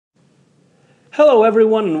Hello,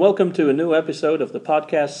 everyone, and welcome to a new episode of the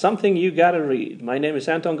podcast, Something You Gotta Read. My name is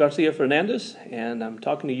Anton Garcia Fernandez, and I'm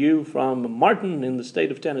talking to you from Martin in the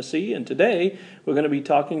state of Tennessee. And today, we're going to be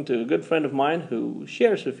talking to a good friend of mine who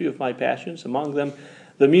shares a few of my passions, among them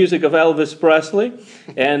the music of Elvis Presley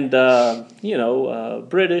and,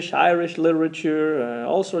 British, Irish literature,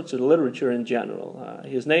 all sorts of literature in general.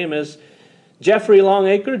 His name is Jeffrey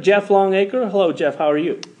Longacre. Jeff Longacre. Hello, Jeff. How are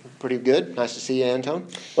you? Pretty good. Nice to see you, Anton.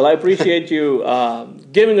 Well, I appreciate you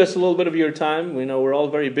giving us a little bit of your time. We know we're all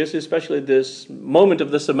very busy, especially this moment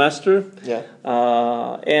of the semester. Yeah.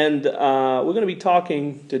 We're going to be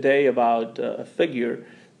talking today about a figure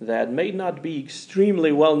that may not be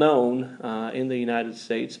extremely well known in the United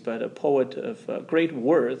States, but a poet of great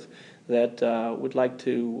worth that would like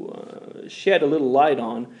to shed a little light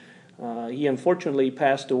on. He unfortunately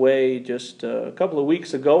passed away just a couple of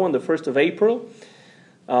weeks ago on the 1st of April.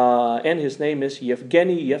 And his name is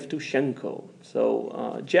Yevgeny Yevtushenko.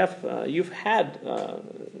 So, Jeff, you've had a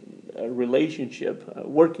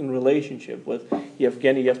working relationship with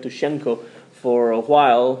Yevgeny Yevtushenko for a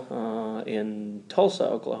while in Tulsa,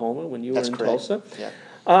 Oklahoma, when you were in Tulsa. Yeah.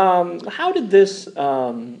 How did this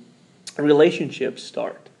relationship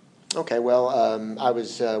start? Okay, well, I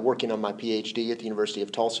was working on my PhD at the University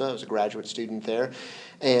of Tulsa. I was a graduate student there,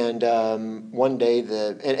 and one day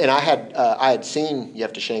I had seen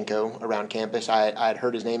Yevtushenko around campus. I had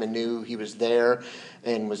heard his name and knew he was there,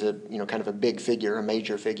 and was a kind of a big figure, a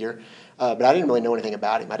major figure. But I didn't really know anything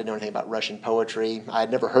about him. I didn't know anything about Russian poetry. I had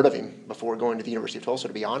never heard of him before going to the University of Tulsa,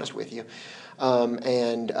 to be honest with you.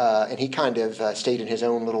 And he kind of stayed in his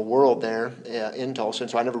own little world there in Tulsa.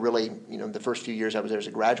 And so I never really, the first few years I was there as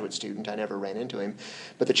a graduate student, I never ran into him.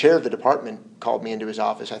 But the chair of the department called me into his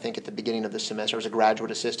office, I think at the beginning of the semester. I was a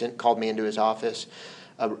graduate assistant, called me into his office.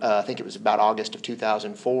 I think it was about August of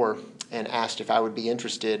 2004, and asked if I would be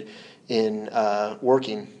interested in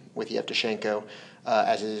working with Yevtushenko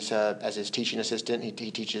as his teaching assistant.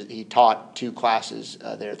 He taught 2 classes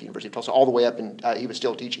there at the University of Tulsa all the way up, and he was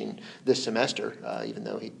still teaching this semester, even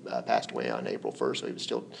though he passed away on April 1st. So he was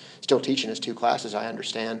still teaching his 2 classes, I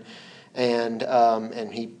understand.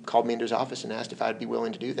 And he called me into his office and asked if I'd be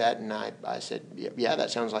willing to do that, and I said, yeah,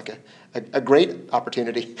 that sounds like a great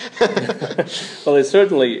opportunity. Well, it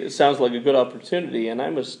certainly sounds like a good opportunity, and I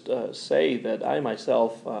must say that I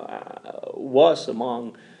myself was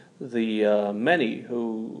among the many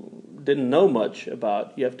who didn't know much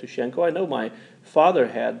about Yevtushenko. I know my father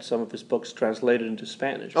had some of his books translated into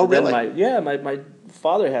Spanish. Oh, really? My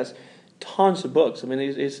father has tons of books. I mean,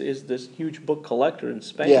 he's this huge book collector in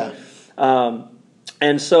Spain. Yeah.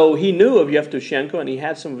 And so he knew of Yevtushenko, and he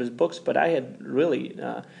had some of his books, but I had really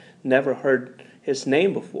never heard his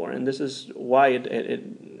name before, and this is why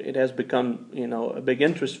it has become a big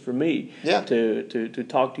interest for me. Yeah. to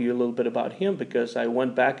talk to you a little bit about him, because I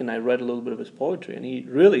went back and I read a little bit of his poetry, and he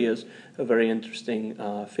really is a very interesting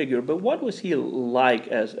figure. But what was he like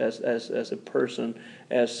as a person,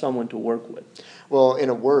 as someone to work with? Well, in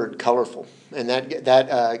a word, colorful, and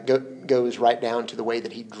that goes right down to the way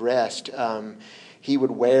that he dressed. He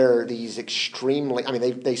would wear these extremely, I mean,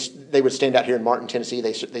 they would stand out here in Martin, Tennessee.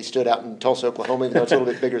 They stood out in Tulsa, Oklahoma, even though it's a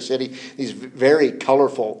little bit bigger city. These very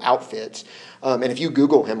colorful outfits. And if you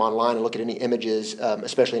Google him online and look at any images,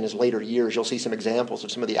 especially in his later years, you'll see some examples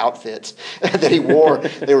of some of the outfits that he wore.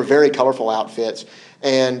 They were very colorful outfits.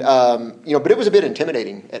 And, but it was a bit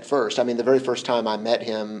intimidating at first. I mean, the very first time I met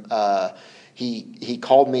him, he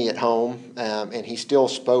called me at home, and he still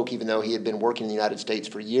spoke, even though he had been working in the United States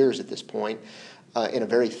for years at this point, in a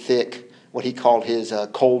very thick, what he called his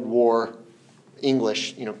Cold War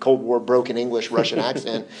English, Cold War broken English Russian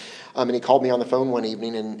accent. And he called me on the phone one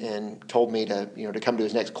evening and told me to come to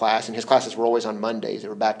his next class. And his classes were always on Mondays. They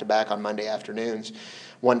were back to back on Monday afternoons,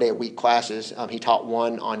 1 day a week classes. He taught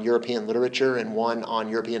one on European literature and one on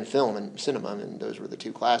European film and cinema, and those were the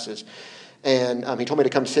 2 classes. And he told me to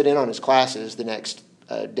come sit in on his classes the next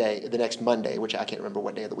Monday, which I can't remember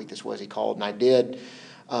what day of the week this was. He called, and I did.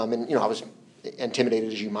 And I was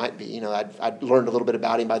intimidated as you might be. I'd learned a little bit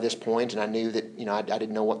about him by this point, and I knew that I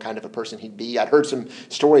didn't know what kind of a person he'd be. I'd heard some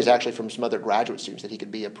stories actually from some other graduate students that he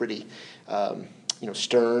could be a pretty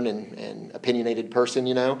stern and opinionated person.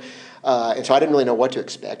 And so I didn't really know what to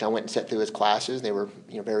expect. I went and sat through his classes. They were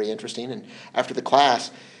very interesting. And after the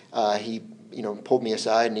class, he pulled me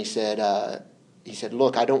aside and he said,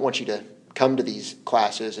 look, I don't want you to come to these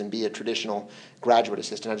classes and be a traditional graduate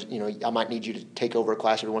assistant. I might need you to take over a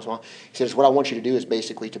class every once in a while. He says, what I want you to do is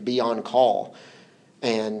basically to be on call,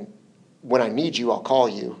 and when I need you, I'll call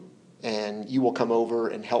you, and you will come over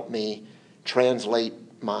and help me translate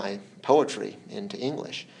my poetry into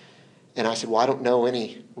English. And I said, well, I don't know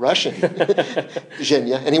any Russian,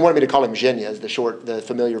 Zhenya. And he wanted me to call him Zhenya, as the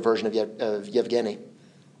familiar version of Yevgeny.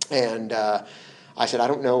 And I said, I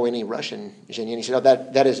don't know any Russian, Zhenya. And he said, oh,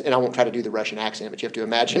 that is, and I won't try to do the Russian accent, but you have to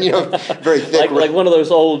imagine, very thick. like one of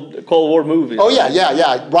those old Cold War movies. Oh,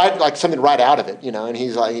 yeah. Right, like something right out of it, And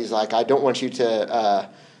he's like, I don't want you to,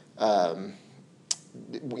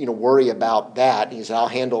 worry about that. He said, I'll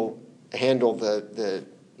handle the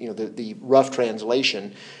rough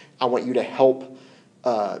translation. I want you to help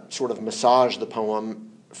sort of massage the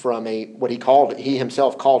poem from he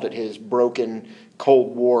himself called it his broken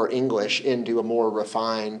Cold War English into a more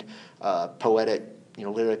refined, poetic,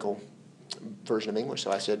 lyrical version of English.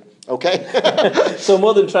 So I said, okay. So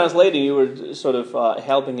more than translating, you were sort of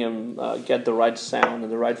helping him get the right sound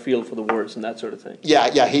and the right feel for the words and that sort of thing.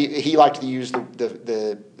 Yeah. He liked to use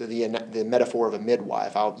the metaphor of a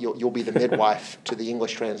midwife. You'll be the midwife to the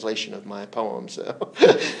English translation of my poem. So.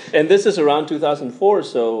 And this is around 2004.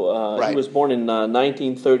 So right. He was born in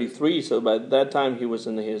 1933. So by that time he was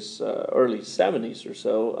in his early 70s or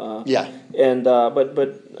so. Yeah. And but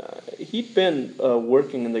he'd been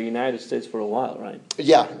working in the United States for a while, right?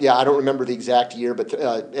 Yeah. I don't remember the exact year, but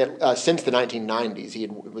since the 1990s, he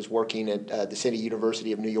was working at the City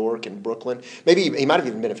University of New York in Brooklyn. Maybe he might have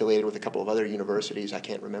even been affiliated with a couple of other universities. I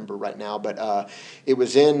can't remember right now, but it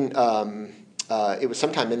was it was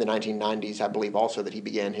sometime in the 1990s, I believe, also that he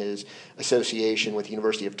began his association with the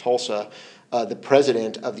University of Tulsa. The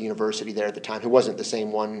president of the university there at the time, who wasn't the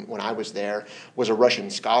same one when I was there, was a Russian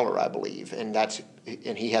scholar, I believe, and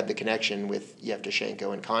he had the connection with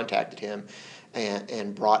Yevtushenko and contacted him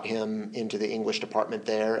and brought him into the English department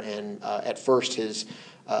there. And at first,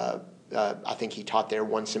 I think he taught there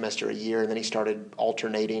one semester a year, and then he started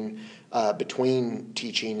alternating between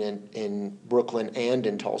teaching in Brooklyn and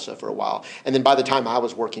in Tulsa for a while. And then by the time I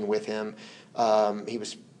was working with him, he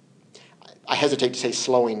was, I hesitate to say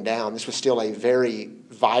slowing down. This was still a very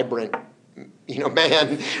vibrant,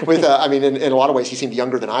 man with, in a lot of ways he seemed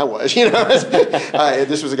younger than I was,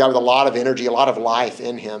 This was a guy with a lot of energy, a lot of life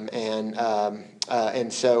in him,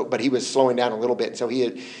 and so, but he was slowing down a little bit. And so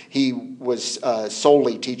he was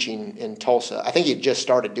solely teaching in Tulsa. I think he had just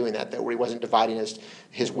started doing that, though, where he wasn't dividing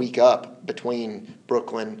his week up between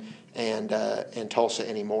Brooklyn and Tulsa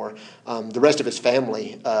anymore. The rest of his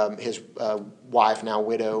family, his wife, now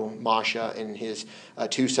widow, Masha, and his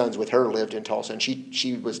two sons with her lived in Tulsa, and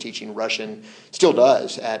she was teaching Russian, still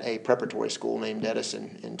does, at a preparatory school named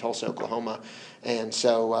Edison in Tulsa, Oklahoma. And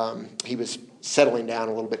so he was settling down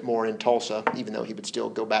a little bit more in Tulsa, even though he would still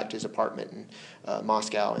go back to his apartment in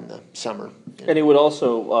Moscow in the summer. And he would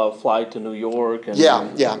also fly to New York. And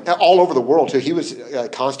all over the world too. He was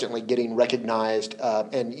constantly getting recognized,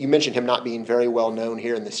 and you mentioned him not being very well known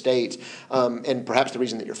here in the States, and perhaps the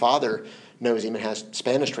reason that your father knows him and has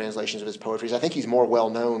Spanish translations of his poetry is I think he's more well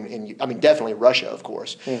known definitely Russia, of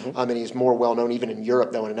course, and he's more well known even in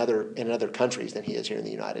Europe, though, in other countries than he is here in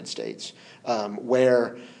the United States,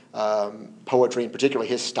 where poetry, and particularly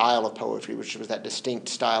his style of poetry, which was that distinct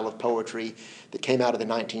style of poetry that came out of the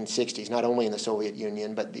 1960s, not only in the Soviet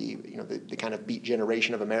Union, but the kind of beat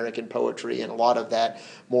generation of American poetry, and a lot of that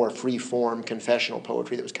more free-form confessional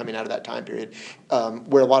poetry that was coming out of that time period,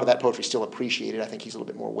 where a lot of that poetry is still appreciated. I think he's a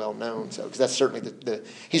little bit more well-known, because that's certainly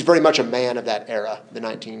he's very much a man of that era,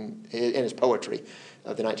 in his poetry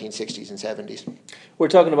of the 1960s and 70s. We're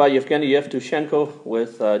talking about Yevgeny Yevtushenko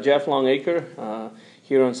with Jeff Longacre,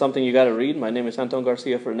 here on Something You Gotta Read. My name is Anton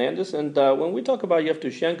Garcia Fernandez, and when we talk about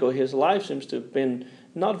Yevtushenko, his life seems to have been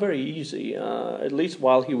not very easy, at least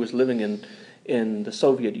while he was living in the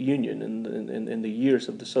Soviet Union, in the years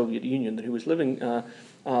of the Soviet Union that he was living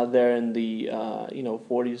there in the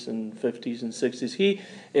 40s and 50s and 60s.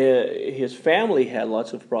 His family had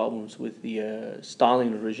lots of problems with the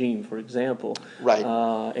Stalin regime, for example. Right.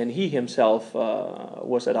 And he himself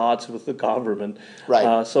was at odds with the government,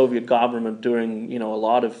 right. Soviet government, during a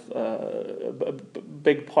lot of a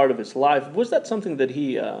big part of his life. Was that something that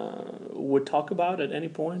he would talk about at any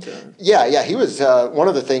point? Yeah. He was one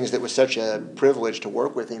of the things that was such a privilege to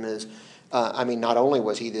work with him is. Not only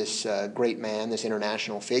was he this great man, this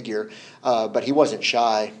international figure, but he wasn't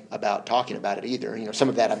shy about talking about it either. Some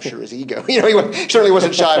of that I'm sure is ego. He certainly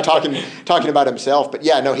wasn't shy of talking about himself. But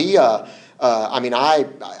yeah, no, he.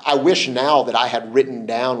 I wish now that I had written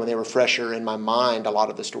down when they were fresher in my mind a lot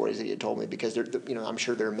of the stories that he had told me, because I'm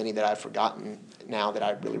sure there are many that I've forgotten now that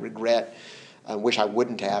I really regret. I wish I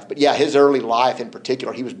wouldn't have. But yeah, his early life in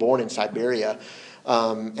particular. He was born in Siberia.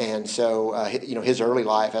 And so, his early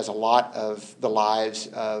life, as a lot of the lives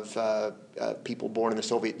of people born in the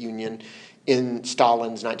Soviet Union, in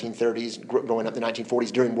Stalin's 1930s, growing up in the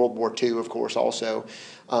 1940s during World War II, of course, also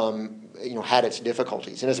had its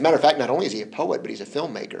difficulties. And as a matter of fact, not only is he a poet, but he's a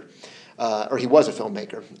filmmaker, or he was a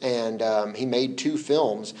filmmaker, and he made 2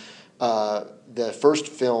 films. The first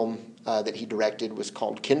film that he directed was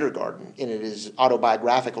called Kindergarten, and it is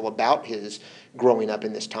autobiographical about his growing up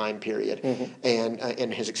in this time period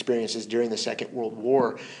and his experiences during the Second World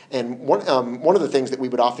War. And one of the things that we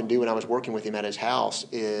would often do when I was working with him at his house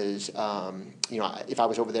is, if I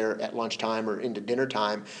was over there at lunchtime or into dinner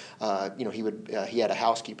time, he had a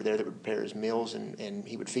housekeeper there that would prepare his meals, and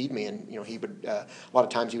he would feed me, and he would a lot of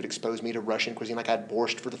times he would expose me to Russian cuisine, like I had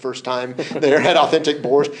borscht for the first time there, had authentic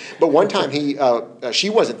borscht. But one time she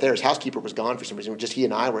wasn't there, his housekeeper was gone for some reason, just he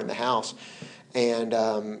and I were in the house. And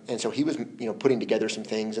so he was, putting together some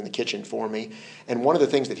things in the kitchen for me. And one of the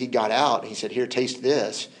things that he got out, he said, "Here, taste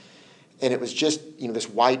this." And it was just, this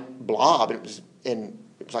white blob, and it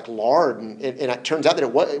was like lard, and it turns out that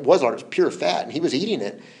it was lard, it was pure fat, and he was eating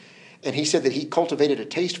it. And he said that he cultivated a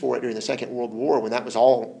taste for it during the Second World War when that was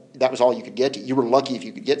all you could get to. You were lucky if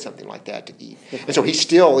you could get something like that to eat. And so he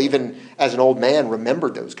still, even as an old man,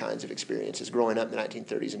 remembered those kinds of experiences growing up in the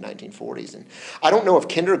 1930s and 1940s. And I don't know if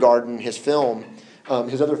Kindergarten, his film,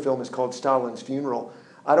 his other film is called Stalin's Funeral.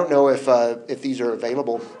 I don't know if these are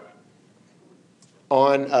available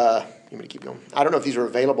on. I'm going to keep going. I don't know if these are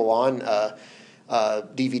available on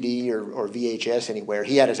DVD or VHS anywhere.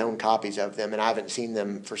 He had his own copies of them, and I haven't seen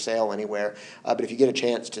them for sale anywhere. But if you get a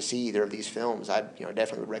chance to see either of these films, I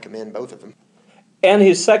definitely would recommend both of them. And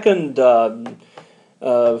his second film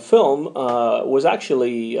was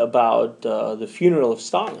actually about the funeral of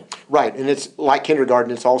Stalin. Right, and it's like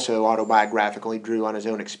Kindergarten. It's also autobiographical. He drew on his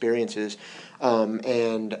own experiences,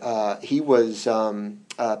 and he was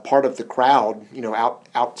part of the crowd,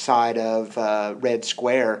 outside of Red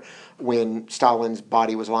Square when Stalin's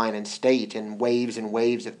body was lying in state, and waves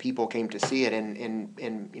of people came to see it, and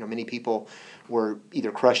many people were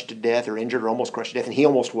either crushed to death or injured or almost crushed to death, and he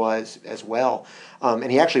almost was as well. And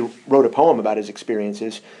he actually wrote a poem about his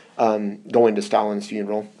experiences going to Stalin's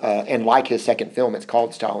funeral, and like his second film, it's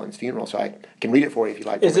called Stalin's Funeral, so I can read it for you if you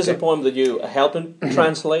like. Is this a poem that you help him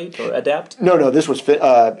translate or adapt? No, this was,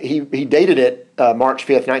 he dated it March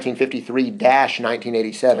 5th,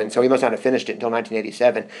 1953-1987, so he must not have finished it until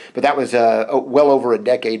 1987, but that was well over a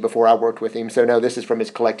decade before I worked with him, so no, this is from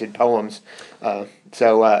his collected poems,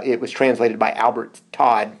 so it was translated by Albert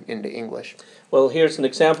Todd into English. Well, here's an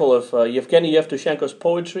example of Yevgeny Yevtushenko's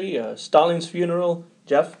poetry, Stalin's Funeral.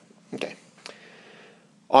 Jeff? Okay.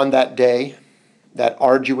 On that day, that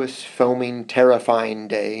arduous, foaming, terrifying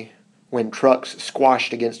day, when trucks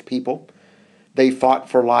squashed against people, they fought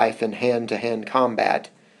for life in hand-to-hand combat,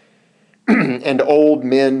 and old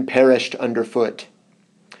men perished underfoot.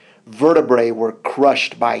 Vertebrae were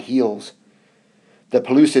crushed by heels. The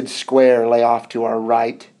pellucid square lay off to our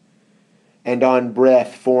right, and on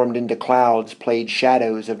breath formed into clouds played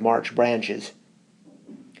shadows of March branches.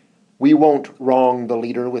 We won't wrong the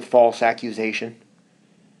leader with false accusation,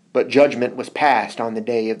 but judgment was passed on the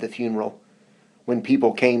day of the funeral, when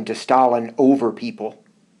people came to Stalin over people,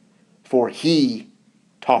 for he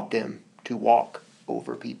taught them to walk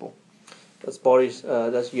over people. That's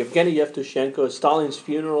that's Yevgeny Yevtushenko, Stalin's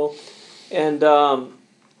Funeral, and now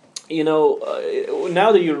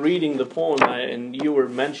that you're reading the poem, and you were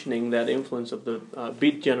mentioning that influence of the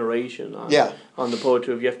Beat generation on the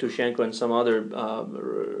poetry of Yevtushenko and some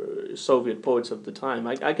other Soviet poets of the time,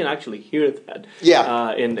 I can actually hear that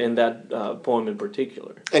in that poem in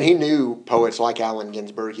particular. And he knew poets like Allen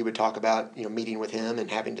Ginsberg. He would talk about meeting with him and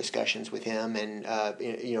having discussions with him, and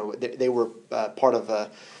they were part of a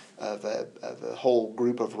whole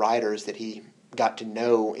group of writers that he got to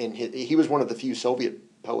know. He was one of the few Soviet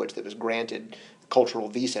poets that was granted cultural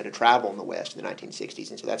visa to travel in the West in the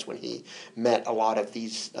 1960s, and so that's when he met a lot of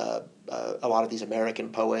these American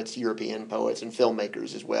poets, European poets, and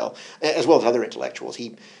filmmakers as well as other intellectuals.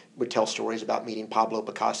 He would tell stories about meeting Pablo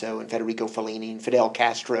Picasso and Federico Fellini and Fidel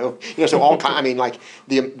Castro. So all kind. I mean, like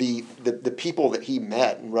the people that he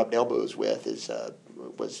met and rubbed elbows with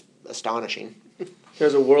was astonishing.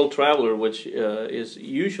 There's a world traveler, which is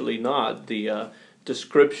usually not the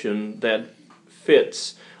description that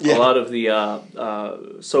fits a lot of the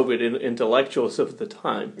Soviet intellectuals of the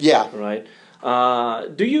time. Yeah. Right.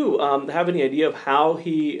 Do you have any idea of how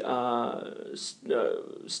he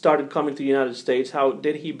started coming to the United States? How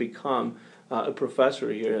did he become a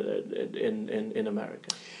professor here in America?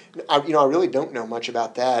 I really don't know much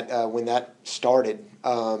about that when that started.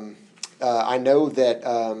 I know that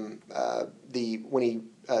when he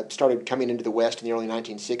started coming into the West in the early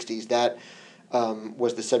 1960s, that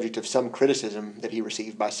was the subject of some criticism that he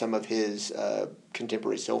received by some of his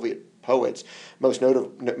contemporary Soviet poets, most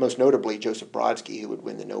notably Joseph Brodsky, who would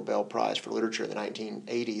win the Nobel Prize for Literature in the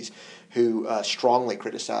 1980s, who strongly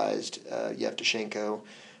criticized Yevtushenko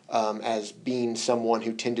as being someone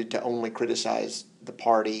who tended to only criticize the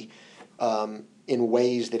party in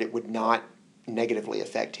ways that it would not negatively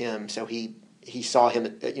affect him. So he saw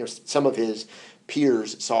him, some of his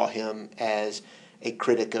peers saw him as a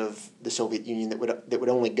critic of the Soviet Union that would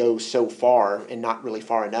only go so far and not really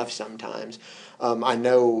far enough sometimes. I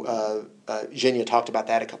know Zhenya talked about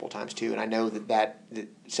that a couple of times too, and I know that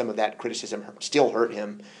some of that criticism still hurt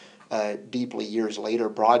him deeply years later.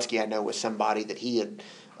 Brodsky, I know, was somebody that he had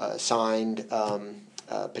signed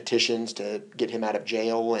petitions to get him out of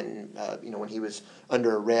jail, and when he was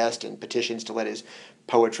under arrest, and petitions to let his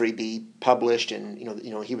poetry be published, and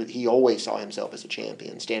he always saw himself as a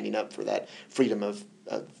champion, standing up for that freedom of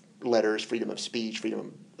letters, freedom of speech,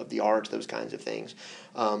 freedom of the arts, those kinds of things.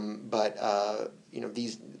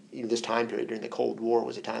 This time period during the Cold War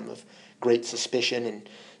was a time of great suspicion, and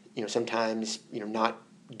sometimes not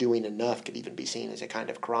doing enough could even be seen as a kind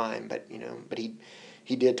of crime. But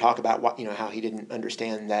he did talk about how he didn't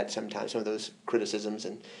understand that sometimes, some of those criticisms,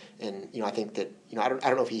 and I think that I don't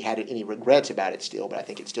know if he had any regrets about it still, but I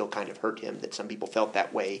think it still kind of hurt him that some people felt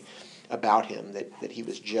that way about him, that he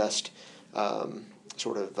was just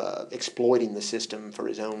sort of exploiting the system for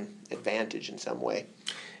his own advantage in some way.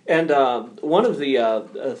 And one of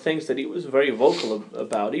the things that he was very vocal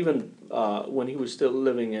about, even when he was still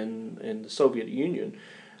living in the Soviet Union,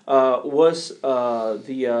 was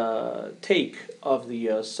the take of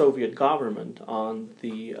the Soviet government on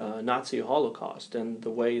the Nazi Holocaust and the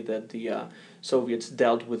way that the Soviets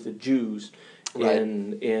dealt with the Jews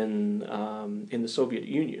in the Soviet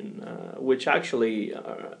Union, which actually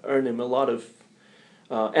earned him a lot of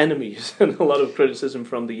enemies and a lot of criticism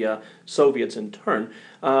from the Soviets in turn.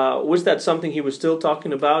 Was that something he was still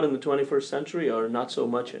talking about in the 21st century, or not so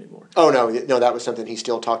much anymore? Oh, no, that was something he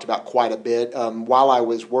still talked about quite a bit. While I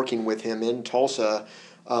was working with him in Tulsa,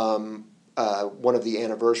 one of the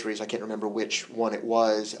anniversaries, I can't remember which one it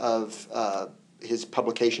was, of his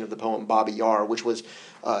publication of the poem Babi Yar, which was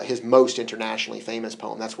his most internationally famous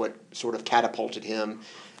poem. That's what sort of catapulted him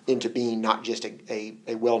into being not just a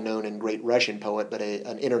well-known and great Russian poet, but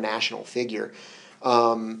an international figure,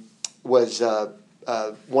 was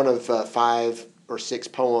one of 5 or 6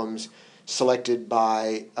 poems selected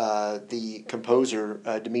by the composer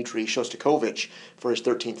Dmitri Shostakovich for his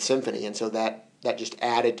 13th Symphony, and so that just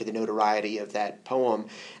added to the notoriety of that poem.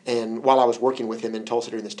 And while I was working with him in Tulsa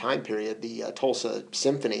during this time period, the Tulsa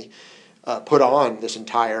Symphony put on this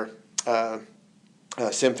entire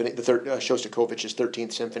symphony, Shostakovich's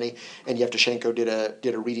 13th Symphony, and Yevtushenko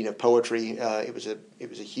did a reading of poetry. It was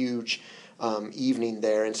a huge evening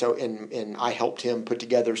there, and so and I helped him put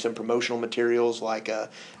together some promotional materials, like a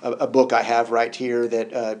book I have right here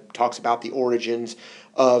that talks about the origins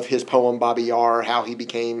of his poem Babi Yar, how he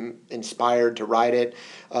became inspired to write it,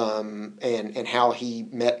 and how he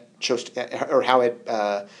met or how it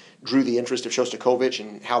drew the interest of Shostakovich,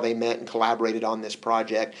 and how they met and collaborated on this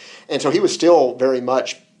project. And so he was still very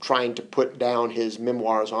much trying to put down his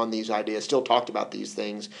memoirs on these ideas, still talked about these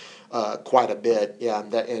things quite a bit. Yeah,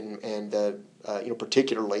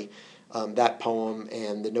 particularly that poem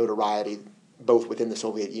and the notoriety both within the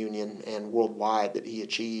Soviet Union and worldwide that he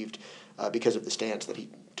achieved because of the stance that he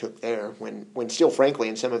took there, when still, frankly,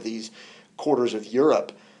 in some of these quarters of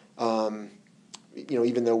Europe,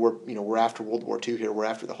 even though we're after World War II here, we're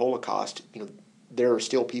after the Holocaust, there are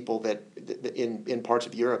still people that in parts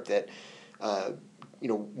of Europe that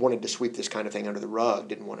wanted to sweep this kind of thing under the rug,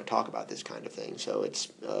 didn't want to talk about this kind of thing. So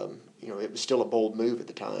it's it was still a bold move at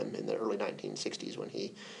the time in the early 1960s when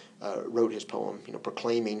he wrote his poem,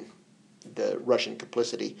 proclaiming the Russian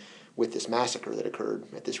complicity with this massacre that occurred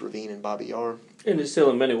at this ravine in Babi Yar. And it's still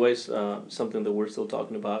in many ways something that we're still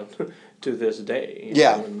talking about to this day.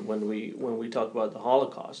 Yeah. When we talk about the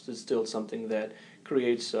Holocaust, it's still something that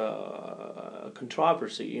creates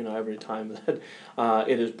controversy, every time that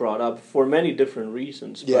it is brought up for many different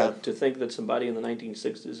reasons. Yeah. But to think that somebody in the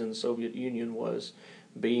 1960s in the Soviet Union was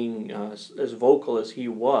being as vocal as he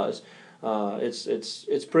was,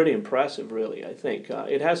 it's pretty impressive, really. I think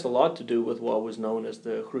it has a lot to do with what was known as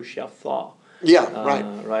the Khrushchev thaw. Yeah, right.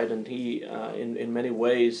 Right, and he, in many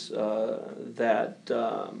ways, that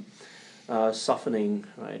softening,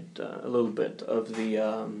 right, a little bit of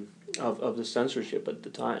the censorship at the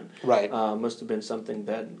time, right, must have been something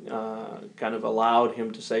that kind of allowed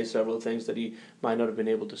him to say several things that he might not have been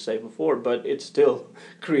able to say before. But it still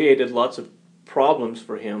created lots of problems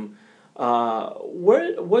for him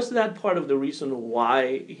Where was that part of the reason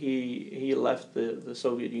why he left the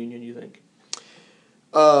Soviet Union, you think?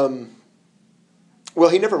 Um, well,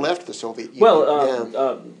 he never left the Soviet Union.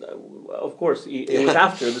 Well, of course, it was Yeah.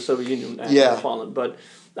 after the Soviet Union had Yeah. fallen, but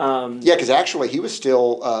Yeah, because actually he was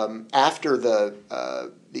still after the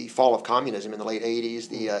fall of communism in the late '80s,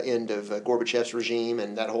 the end of Gorbachev's regime,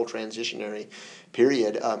 and that whole transitionary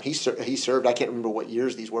period. He served. I can't remember what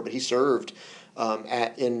years these were, but he served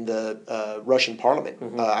in the Russian Parliament.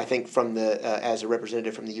 I think from the as a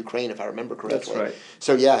representative from the Ukraine, if I remember correctly. That's right.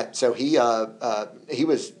 So yeah, so he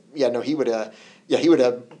was he would he would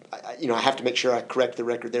I have to make sure I correct the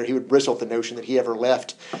record there. He would bristle at the notion that he ever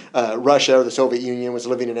left Russia or the Soviet Union, was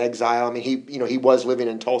living in exile. I mean, he was living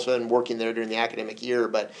in Tulsa and working there during the academic year,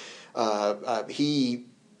 but he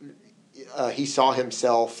saw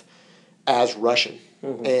himself as Russian,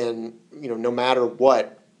 and no matter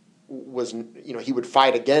what was he would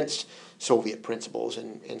fight against Soviet principles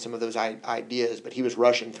and some of those ideas, but he was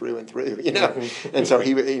Russian through and through, and so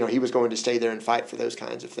he was going to stay there and fight for those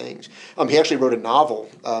kinds of things. He actually wrote a novel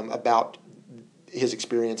about his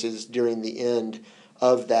experiences during the end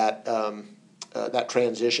of that that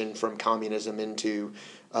transition from communism into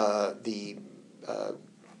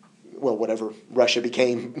whatever Russia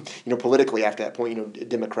became, politically after that point,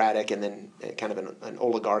 democratic, and then kind of an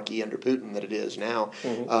oligarchy under Putin that it is now.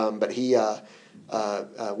 But he,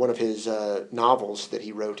 one of his novels that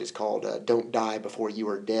he wrote is called "Don't Die Before You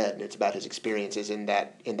Are Dead," and it's about his experiences in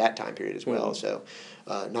that time period as well. So,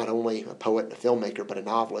 not only a poet and a filmmaker, but a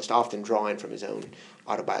novelist, often drawing from his own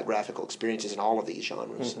autobiographical experiences in all of these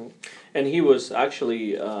genres. And he was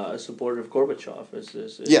actually a supporter of Gorbachev, as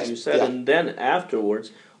Yes, you said, yeah. and then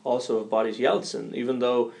afterwards also of Boris Yeltsin, even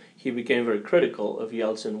though he became very critical of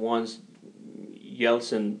Yeltsin once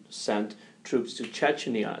Yeltsin sent troops to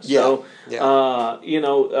Chechnya. So,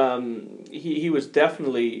 he was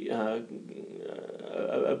definitely a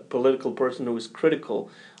political person who was critical.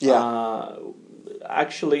 Yeah.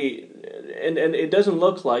 Actually, and it doesn't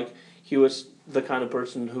look like he was the kind of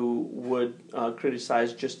person who would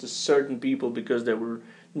criticize just a certain people because they were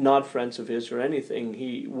not friends of his or anything.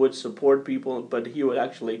 He would support people, but he would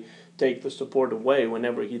actually take the support away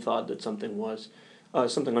whenever he thought that something was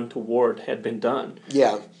something untoward had been done.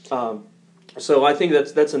 Yeah. So I think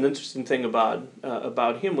that's an interesting thing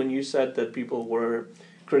about him when you said that people were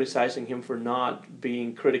criticizing him for not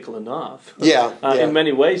being critical enough. Yeah. In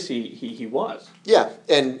many ways, he was. Yeah,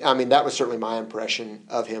 and I mean that was certainly my impression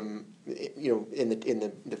of him. In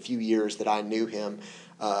the few years that I knew him,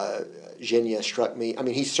 Zhenya struck me. I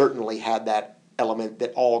mean, he certainly had that element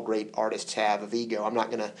that all great artists have of ego. I'm not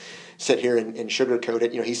going to sit here and sugarcoat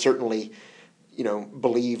it. He certainly,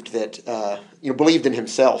 believed that believed in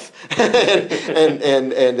himself,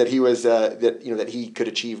 and that he was that he could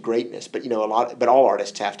achieve greatness. But but all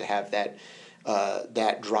artists have to have that.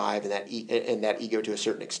 That drive and that ego to a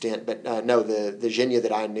certain extent, but no, the Zhenya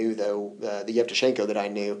that I knew, though, the Yevtushenko that I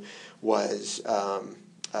knew, was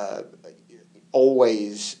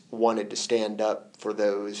always wanted to stand up for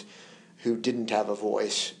those who didn't have a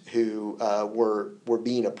voice, who were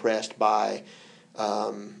being oppressed by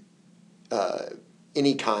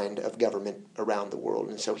any kind of government around the world,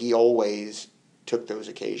 and so he always took those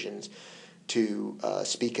occasions to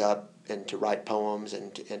speak up and to write poems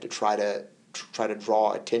and to try to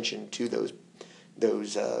draw attention to those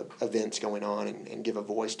events going on and give a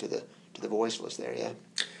voice to the voiceless there. Yeah.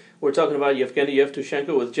 We're talking about Yevgeny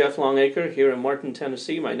Yevtushenko with Jeff Longacre here in Martin,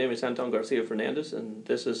 Tennessee. My name is Anton Garcia Fernandez, and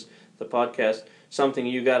this is the podcast Something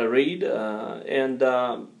You Gotta Read.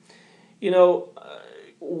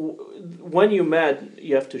 When you met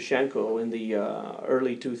Yevtushenko in the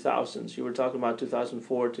early 2000s, you were talking about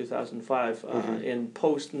 2004, 2005, in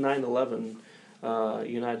post 9/11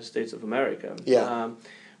 United States of America. Yeah.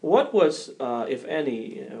 What was, if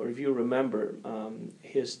any, or if you remember,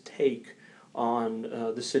 his take on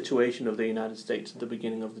the situation of the United States at the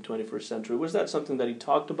beginning of the 21st century? Was that something that he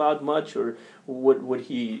talked about much, or would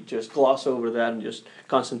he just gloss over that and just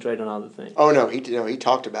concentrate on other things? Oh no, he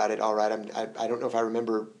talked about it. All right, I don't know if I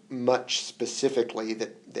remember much specifically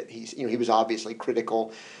that he was obviously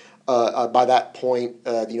critical. By that point,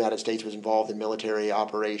 the United States was involved in military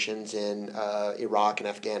operations in Iraq and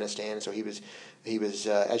Afghanistan, so he was,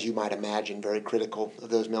 as you might imagine, very critical of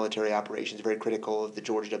those military operations, very critical of the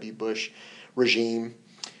George W. Bush regime.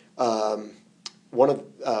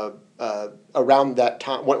 Around that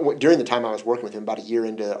time, during the time I was working with him, about a year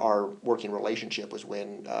into our working relationship, was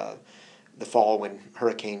when when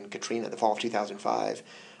Hurricane Katrina, the fall of 2005,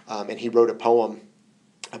 and he wrote a poem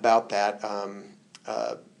about that.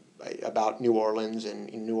 about New Orleans,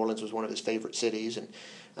 and New Orleans was one of his favorite cities,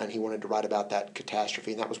 and he wanted to write about that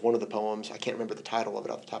catastrophe, and that was one of the poems. I can't remember the title of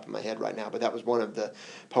it off the top of my head right now, but that was one of the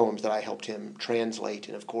poems that I helped him translate,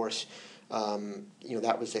 and of course,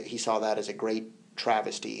 that was he saw that as a great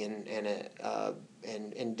travesty and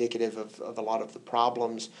indicative of a lot of the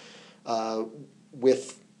problems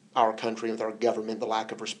with our country, with our government, the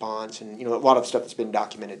lack of response, and a lot of stuff that's been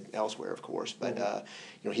documented elsewhere, of course. But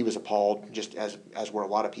he was appalled, just as were a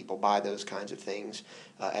lot of people, by those kinds of things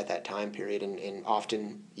at that time period, and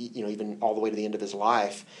often, even all the way to the end of his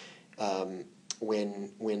life,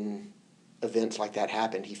 when events like that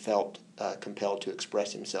happened, he felt compelled to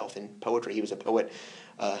express himself in poetry. He was a poet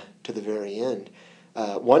to the very end.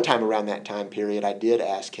 One time around that time period, I did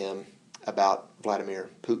ask him about Vladimir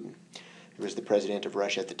Putin, who was the president of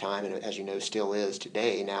Russia at the time, and as you know, still is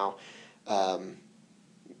today. Now, I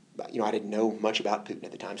didn't know much about Putin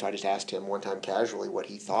at the time, so I just asked him one time casually what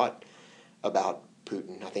he thought about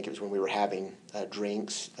Putin. I think it was when we were having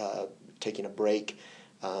drinks, taking a break.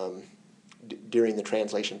 During the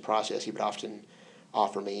translation process, he would often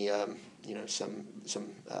offer me, some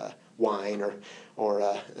wine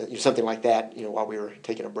or something like that, while we were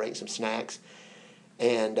taking a break, some snacks.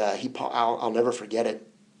 And I'll never forget it.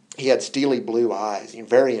 He had steely blue eyes,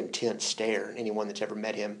 very intense stare. And anyone that's ever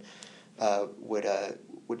met him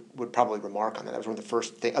would probably remark on that. That was one of the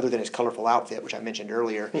first things, other than his colorful outfit, which I mentioned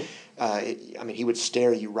earlier. He would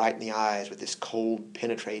stare you right in the eyes with this cold,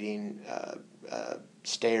 penetrating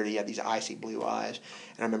stare. He had these icy blue eyes.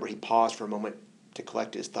 And I remember he paused for a moment to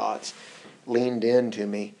collect his thoughts, leaned in to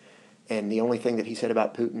me, and the only thing that he said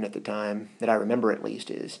about Putin at the time, that I remember at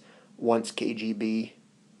least, is once KGB,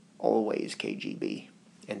 always KGB.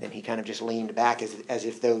 And then he kind of just leaned back as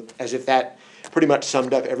if that pretty much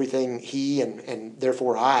summed up everything he and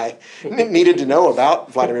therefore I needed to know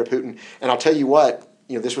about Vladimir Putin. And I'll tell you what,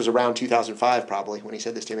 this was around 2005 probably when he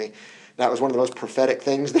said this to me. That was one of the most prophetic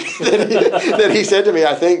things that he said to me.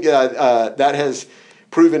 I think that has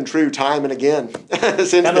proven true time and again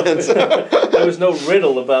since then. So. There was no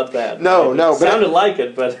riddle about that. No. It sounded like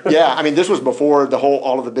it, but yeah. This was before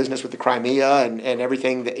all of the business with the Crimea and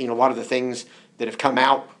everything that a lot of the things that have come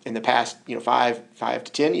out in the past 5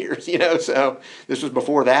 to 10 years. So this was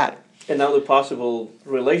before that. And now the possible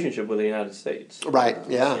relationship with the United States. Right.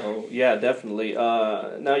 Yeah. So, yeah, definitely.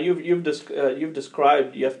 Now you've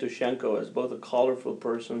described Yevtushenko as both a colorful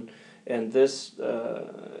person, and this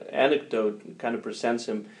anecdote kind of presents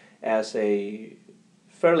him as a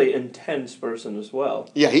fairly intense person as well.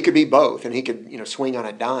 Yeah, he could be both, and he could swing on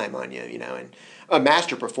a dime on you, and a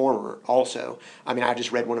master performer also. I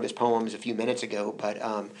just read one of his poems a few minutes ago, but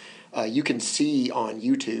you can see on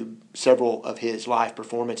YouTube several of his live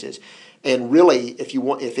performances. And really,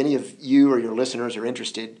 if any of you or your listeners are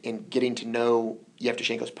interested in getting to know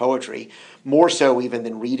Yevtushenko's poetry, more so even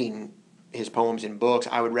than reading his poems in books,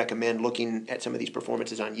 I would recommend looking at some of these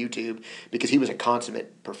performances on YouTube, because he was a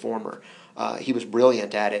consummate performer. He was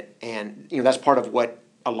brilliant at it, and that's part of what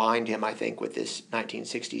aligned him, I think, with this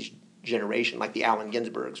 1960s generation, like the Allen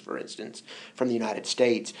Ginsbergs, for instance, from the United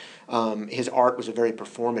States. His art was a very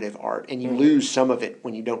performative art, and you lose some of it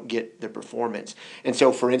when you don't get the performance. And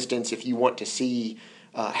so, for instance, if you want to see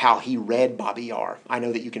how he read Bobby Yar, I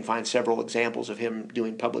know that you can find several examples of him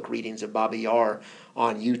doing public readings of Bobby Yar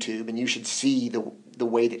on YouTube, and you should see the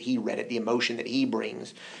way that he read it, the emotion that he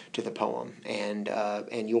brings to the poem, and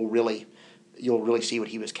you'll really see what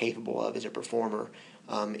he was capable of as a performer.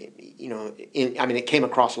 It came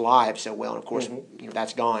across live so well, and of course,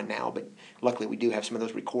 that's gone now, but luckily we do have some of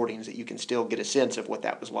those recordings that you can still get a sense of what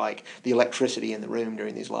that was like, the electricity in the room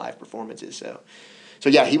during these live performances. So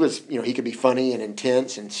yeah, he was, he could be funny and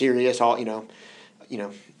intense and serious,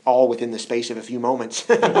 all within the space of a few moments.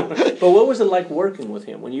 But what was it like working with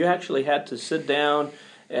him when you actually had to sit down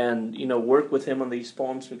and work with him on these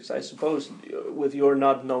poems? Because I suppose with your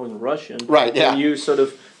not knowing Russian, right? Yeah, you sort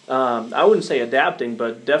of I wouldn't say adapting,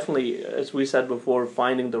 but definitely, as we said before,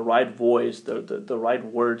 finding the right voice, the right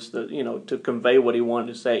words, to convey what he wanted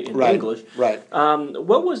to say in English. Right.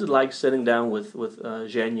 What was it like sitting down with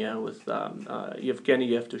Zhenya, with Yevgeny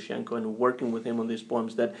Yevtushenko, and working with him on these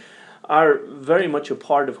poems that are very much a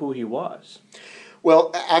part of who he was?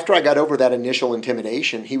 Well, after I got over that initial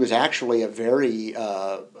intimidation, he was actually a very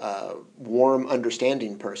warm,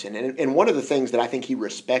 understanding person. And one of the things that I think he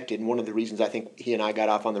respected, and one of the reasons I think he and I got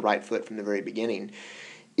off on the right foot from the very beginning,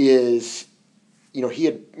 is, he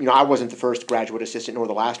had, I wasn't the first graduate assistant nor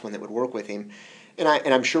the last one that would work with him. And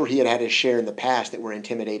I'm sure he had his share in the past that were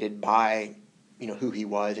intimidated by, who he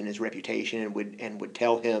was and his reputation, and would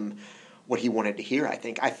tell him what he wanted to hear, I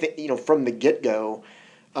think. From the get-go,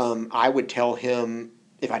 I would tell him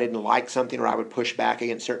if I didn't like something, or I would push back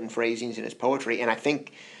against certain phrasings in his poetry. And I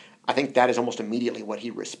think that is almost immediately what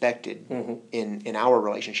he respected in our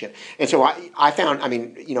relationship. And so I found, I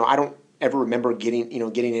mean, I don't ever remember getting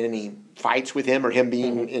in any fights with him, or him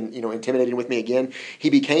being intimidated with me again.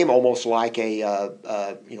 He became almost like an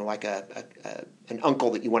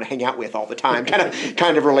uncle that you want to hang out with all the time,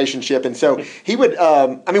 kind of relationship. And so he would,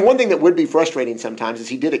 one thing that would be frustrating sometimes is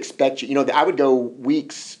he did expect you. I would go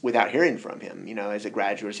weeks without hearing from him, as a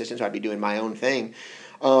graduate assistant, so I'd be doing my own thing.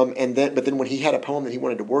 But then when he had a poem that he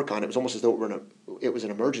wanted to work on, it was almost as though it was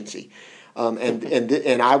an emergency.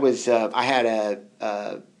 And I had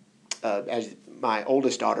as my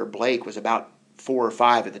oldest daughter, Blake, was about 4 or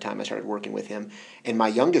 5 at the time I started working with him, and my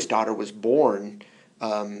youngest daughter was born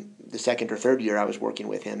the second or third year I was working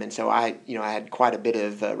with him, and so I had quite a bit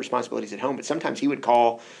of responsibilities at home. But sometimes he would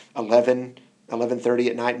call 11:30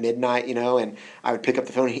 at night, midnight, and I would pick up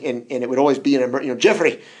the phone, and it would always be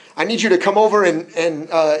Jeffrey, I need you to come over, and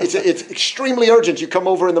it's extremely urgent. You come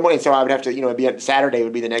over in the morning. So I would have to, it'd be Saturday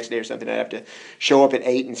would be the next day or something. I'd have to show up at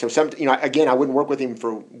 8, and so again, I wouldn't work with him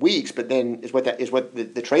for weeks. But then what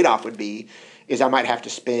the trade-off would be is I might have to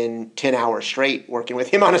spend 10 hours straight working with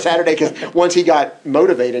him on a Saturday, because once he got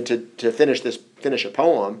motivated to finish a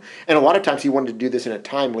poem, and a lot of times he wanted to do this in a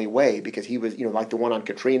timely way, because he was, like the one on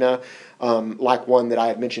Katrina, like one that I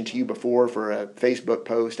have mentioned to you before for a Facebook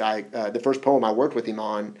post. The first poem I worked with him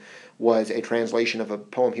on was a translation of a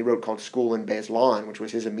poem he wrote called School in Beslan, which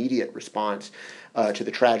was his immediate response to the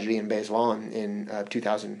tragedy in Beslan in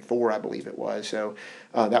 2004, I believe it was. So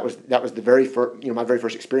that was the very first, my very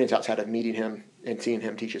first experience outside of meeting him and seeing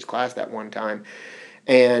him teach his class that one time.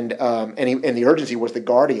 And the urgency was the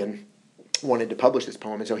Guardian wanted to publish this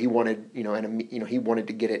poem, and so he wanted, he wanted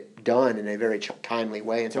to get it done in a very timely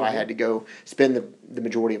way, and so I had to go spend the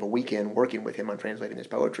majority of a weekend working with him on translating this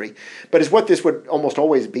poetry. But what this would almost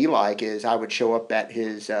always be like is I would show up at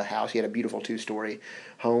his house. He had a beautiful 2-story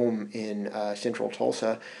home in central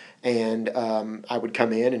Tulsa, and I would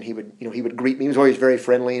come in, and he would greet me. He was always very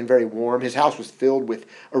friendly and very warm. His house was filled with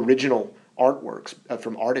original artworks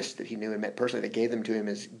from artists that he knew and met personally that gave them to him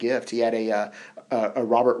as gifts. He had a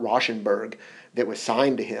Robert Rauschenberg that was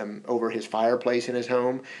signed to him over his fireplace in his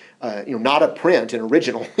home. Not a print, an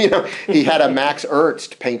original. He had a Max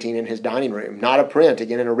Ernst painting in his dining room, not a print,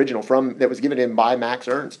 again an original that was given to him by Max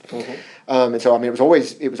Ernst. And so it was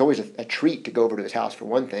always a treat to go over to his house for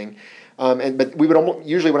one thing. But we would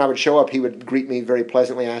usually, when I would show up, he would greet me very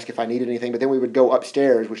pleasantly, ask if I needed anything. But then we would go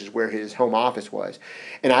upstairs, which is where his home office was,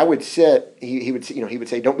 and I would sit. He would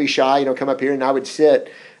say, "Don't be shy, come up here." And I would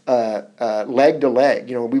sit leg to leg.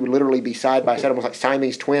 We would literally be side by side, almost like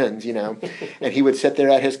Siamese twins. And he would sit there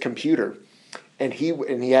at his computer, and he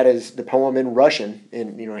had the poem in Russian,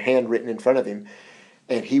 and handwritten in front of him,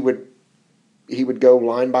 and he would go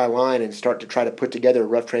line by line and start to try to put together a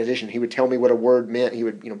rough transition. He would tell me what a word meant. He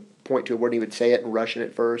would point to a word, and he would say it in Russian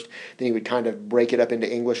at first. Then he would kind of break it up into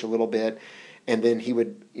English a little bit, and then he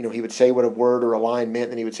would say what a word or a line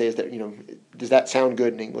meant. And he would say, does that sound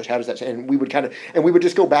good in English? How does that sound? And we would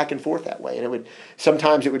just go back and forth that way. And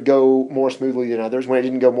sometimes it would go more smoothly than others. When it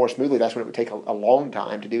didn't go more smoothly, that's when it would take a long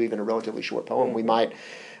time to do even a relatively short poem. We might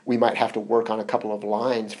have to work on a couple of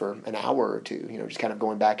lines for an hour or two, just kind of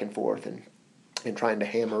going back and forth and trying to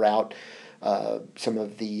hammer out some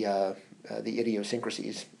of the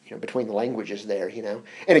idiosyncrasies between the languages there.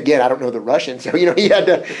 And again, I don't know the Russian, so I relied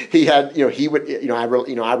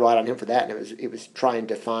on him for that, and it was trying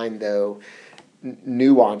to find though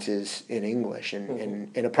nuances in English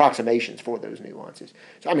and approximations for those nuances.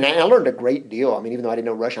 So I learned a great deal. Even though I didn't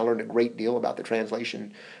know Russian, I learned a great deal about the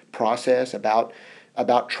translation process, about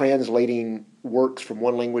translating works from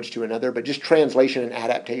one language to another, but just translation and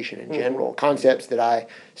adaptation in general. Concepts that I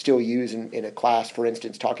still use in a class, for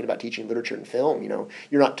instance, talking about teaching literature and film.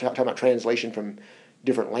 You're not talking about translation from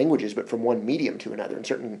different languages, but from one medium to another,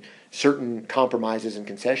 and certain compromises and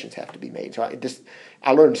concessions have to be made. So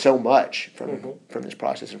I learned so much from this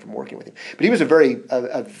process and from working with him. But he was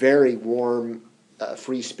a very warm,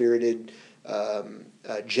 free-spirited,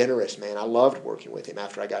 generous man. I loved working with him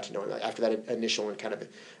after I got to know him. After that initial and kind of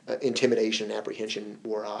intimidation and apprehension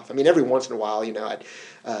wore off. Every once in a while,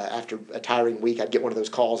 after a tiring week, I'd get one of those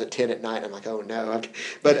calls at 10 at night, and I'm like, oh no.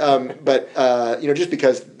 But just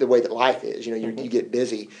because the way that life is, you get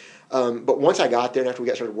busy. But once I got there and after we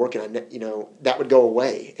got started working, that would go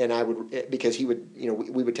away, and because he would,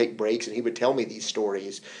 we would take breaks, and he would tell me these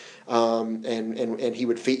stories And he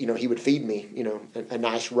would feed me, a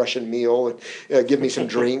nice Russian meal, and give me some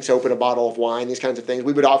drinks, open a bottle of wine, these kinds of things.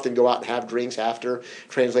 We would often go out and have drinks after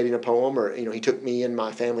translating a poem, or he took me and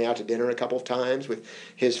my family out to dinner a couple of times with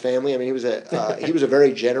his family. I mean, he was a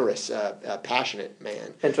very generous, passionate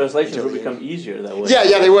man. And translations would become easier that way.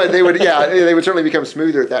 Yeah, they would. They would certainly become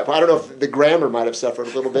smoother at that point. I don't know if the grammar might have suffered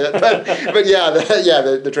a little bit, but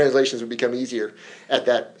the translations would become easier at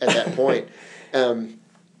that point.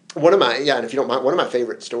 One of my and if you don't mind, one of my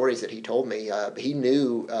favorite stories that he told me, he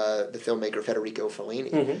knew the filmmaker Federico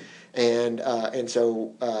Fellini, and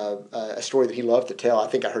so a story that he loved to tell. I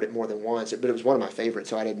think I heard it more than once, but it was one of my favorites,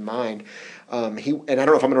 so I didn't mind. And I don't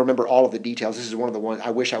know if I'm going to remember all of the details. This is one of the ones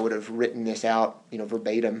I wish I would have written this out,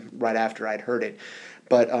 verbatim right after I'd heard it.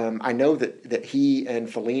 But I know that he and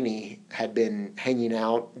Fellini had been hanging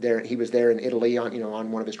out there. He was there in Italy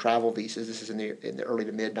on one of his travel visas. This is in the early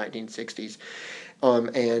to mid 1960s.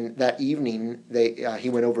 And that evening, he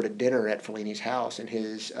went over to dinner at Fellini's house, and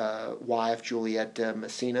his wife, Juliette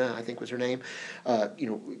Messina, I think was her name,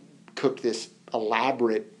 cooked this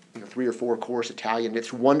elaborate 3 or 4 course Italian.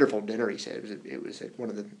 It's a wonderful dinner, he said. It was one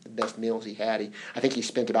of the best meals he had. I think he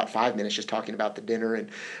spent about 5 minutes just talking about the dinner,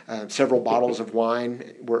 and several bottles of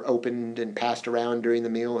wine were opened and passed around during the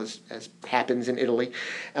meal, as happens in Italy.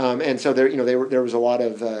 And so there was a lot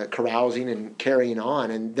of carousing and carrying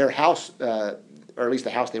on, and their house, or at least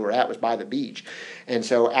the house they were at, was by the beach. And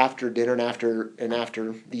so after dinner and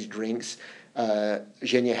after these drinks,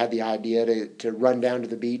 Yevgeny had the idea to run down to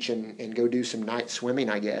the beach and go do some night swimming,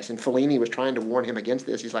 I guess. And Fellini was trying to warn him against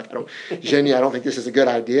this. He's like, Yevgeny, I don't think this is a good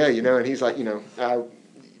idea, And he's like,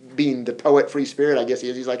 being the poet, free spirit, I guess he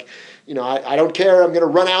is. He's like, I don't care. I'm going to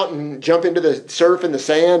run out and jump into the surf and the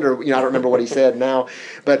sand, or I don't remember what he said now.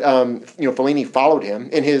 But Fellini followed him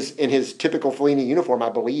in his typical Fellini uniform, I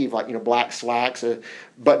believe, like black slacks, a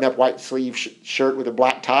button-up white sleeve shirt with a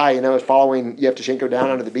black tie. Is following Yevtushenko down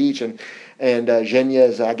onto the beach, and Yevgeny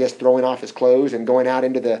is, I guess, throwing off his clothes and going out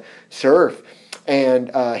into the surf,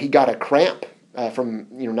 and he got a cramp. From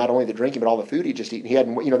not only the drinking but all the food he just eaten. He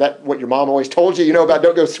hadn't that what your mom always told you about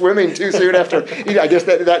don't go swimming too soon after. I guess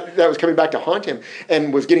that was coming back to haunt him,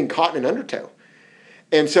 and was getting caught in an undertow.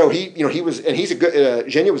 And so he was, and he's a good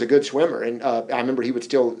Yevgeny was a good swimmer, and I remember he would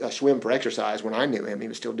still swim for exercise when I knew him. He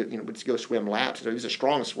was still would go swim laps. So he was a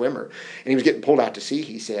strong swimmer, and he was getting pulled out to sea.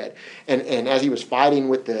 He said, and as he was fighting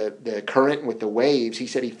with the current and with the waves, he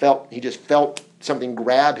said he just felt something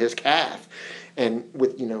grab his calf, and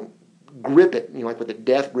with grip it, like with a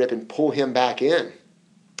death grip, and pull him back in.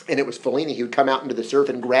 And it was Fellini. He would come out into the surf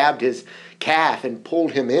and grabbed his calf and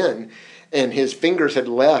pulled him in, and his fingers had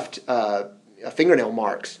left fingernail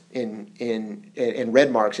marks in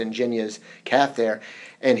red marks in Yevgeny's calf there.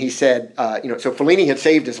 And he said, so Fellini had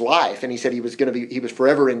saved his life, and he said he was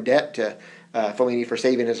forever in debt to Fellini for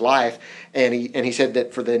saving his life. And he said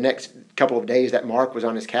that for the next couple of days that mark was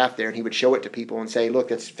on his calf there, and he would show it to people and say, look,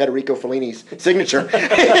 that's Federico Fellini's signature.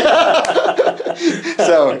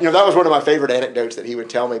 So that was one of my favorite anecdotes that he would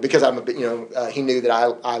tell me, because he knew that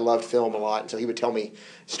I loved film a lot, and so he would tell me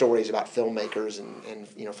stories about filmmakers, and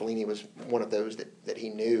Fellini was one of those that he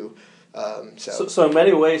knew. So in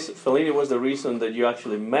many ways, Fellini was the reason that you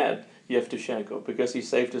actually met Yevtushenko, because he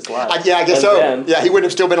saved his life. I guess so. He wouldn't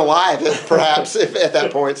have still been alive, perhaps, at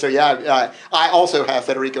that point. So I also have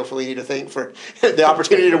Federico Fellini to thank for the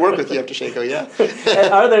opportunity to work with Yevtushenko. Yeah.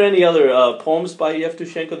 And are there any other poems by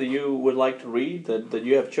Yevtushenko that you would like to read that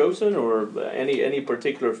you have chosen, or any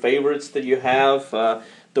particular favorites that you have?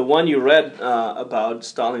 The one you read about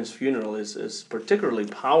Stalin's funeral is particularly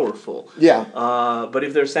powerful. Yeah. But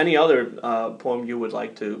if there's any other poem you would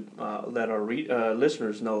like to let our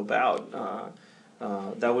listeners know about,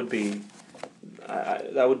 that would be,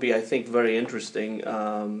 I think, very interesting.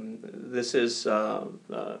 This is a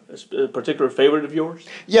particular favorite of yours?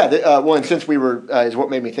 Yeah. And since we were, is what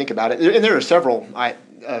made me think about it. And there are several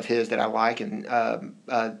of his that I like, and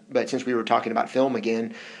but since we were talking about film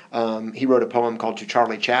again, he wrote a poem called "To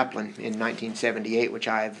Charlie Chaplin" in 1978, which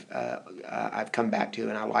I've come back to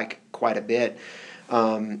and I like quite a bit.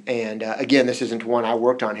 Again, this isn't one I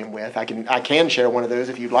worked on him with. I can share one of those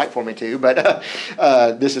if you'd like for me to, but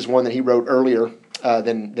this is one that he wrote earlier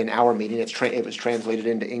than our meeting. It was translated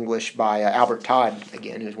into English by Albert Todd,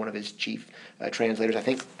 again, who's one of his chief translators. I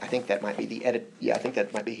think that might be the edit. Yeah, I think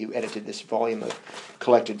that might be who edited this volume of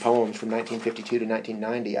collected poems from 1952 to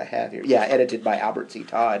 1990. I have here. Yeah, edited by Albert C.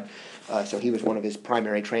 Todd. So he was one of his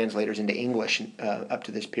primary translators into English up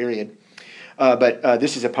to this period. But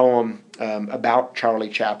this is a poem about Charlie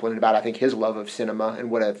Chaplin, about, I think, his love of cinema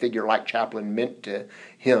and what a figure like Chaplin meant to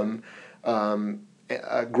him.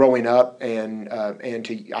 growing up, and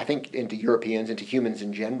to, I think, into Europeans, into humans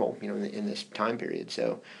in general, in this time period.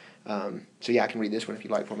 So yeah, I can read this one if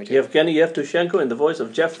you'd like for me to. Yevgeny Yevtushenko in the voice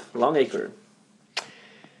of Jeff Longacre.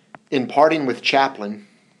 In parting with Chaplin,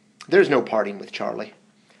 there's no parting with Charlie.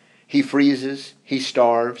 He freezes, he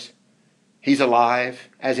starves, he's alive,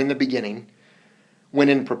 as in the beginning, when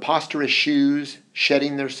in preposterous shoes,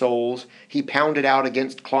 shedding their souls, he pounded out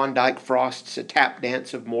against Klondike frosts a tap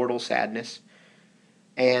dance of mortal sadness,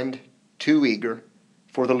 and, too eager,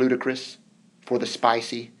 for the ludicrous, for the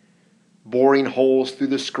spicy, boring holes through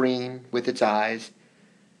the screen with its eyes,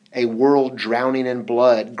 a world drowning in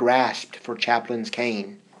blood grasped for Chaplin's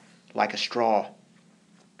cane, like a straw.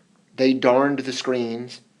 They darned the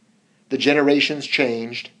screens, the generations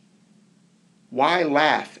changed. Why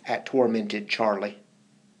laugh at tormented Charlie?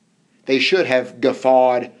 They should have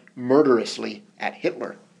guffawed murderously at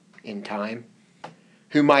Hitler in time,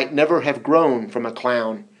 who might never have grown from a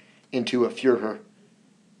clown into a Führer,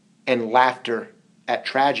 and laughter at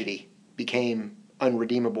tragedy became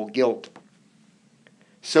unredeemable guilt.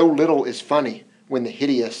 So little is funny when the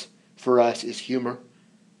hideous for us is humor.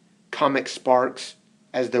 Comic sparks,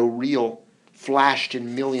 as though real, flashed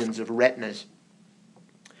in millions of retinas.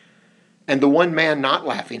 And the one man not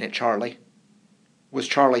laughing at Charlie was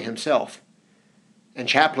Charlie himself. And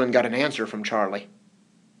Chaplin got an answer from Charlie.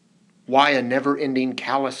 Why a never-ending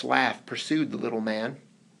callous laugh pursued the little man?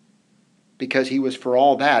 Because he was for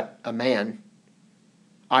all that a man.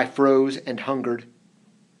 I froze and hungered.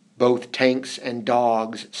 Both tanks and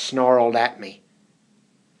dogs snarled at me.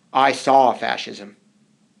 I saw fascism,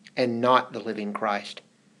 and not the living Christ.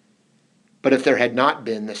 But if there had not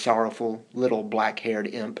been the sorrowful little black-haired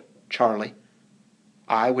imp, Charlie,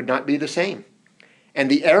 I would not be the same, and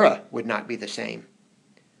the era would not be the same.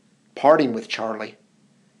 Parting with Charlie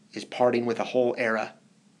is parting with a whole era,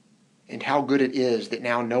 and how good it is that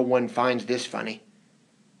now no one finds this funny.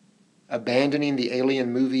 Abandoning the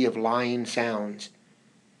alien movie of lying sounds,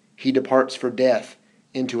 he departs for death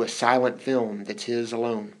into a silent film that's his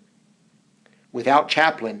alone. Without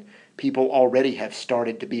Chaplin, people already have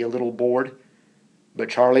started to be a little bored, but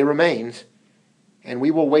Charlie remains, and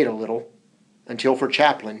we will wait a little until for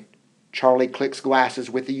Chaplin, Charlie clicks glasses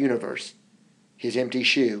with the universe, his empty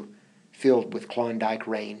shoe filled with Klondike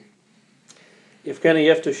rain. Yevgeny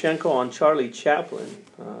Yevtushenko on Charlie Chaplin.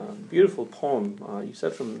 Beautiful poem. You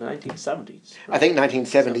said from the 1970s. Right? I think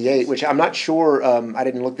 1978, which I'm not sure, I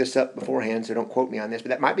didn't look this up beforehand, so don't quote me on this, but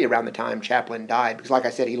that might be around the time Chaplin died, because like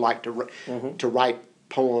I said, he liked to write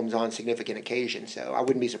poems on significant occasions, so I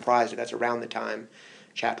wouldn't be surprised if that's around the time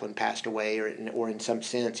Chaplin passed away, or in some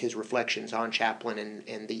sense his reflections on Chaplin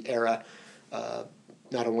and the era,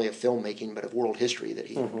 not only of filmmaking but of world history that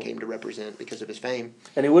he came to represent because of his fame.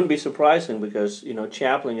 And it wouldn't be surprising because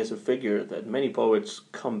Chaplin is a figure that many poets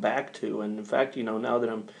come back to, and in fact now that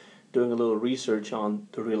I'm doing a little research on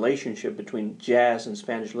the relationship between jazz and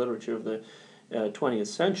Spanish literature of the 20th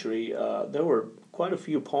century, there were quite a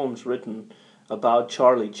few poems written about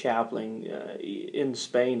Charlie Chaplin in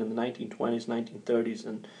Spain in the 1920s,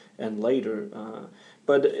 1930s, and later.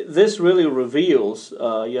 But this really reveals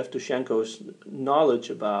Yevtushenko's knowledge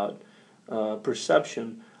about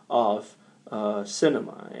perception of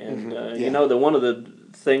cinema. And that one of the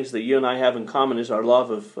things that you and I have in common is our love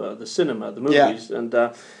of the cinema, the movies.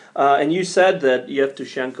 Yeah. And you said that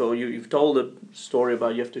Yevtushenko, you've told a story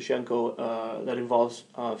about Yevtushenko that involves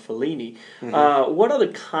Fellini. What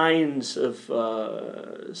other kinds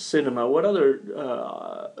of cinema, what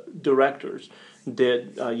other directors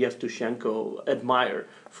did Yevtushenko admire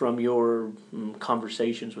from your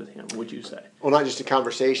conversations with him, would you say? Well, not just the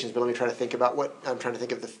conversations, but let me try to think about what I'm trying to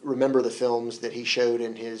think of. Remember the films that he showed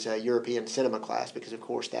in his European cinema class, because of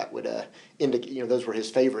course that would indicate, those were his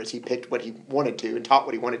favorites. He picked what he wanted to and taught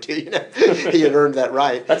what he wanted to. He had earned that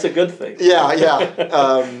right. That's a good thing. Yeah.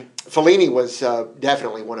 Fellini was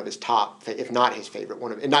definitely one of his top, if not his favorite,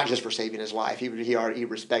 and not just for saving his life. He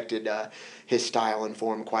respected his style and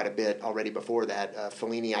form quite a bit already before that.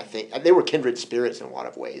 Fellini, I think, they were kindred spirits in a lot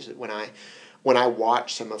of ways. When I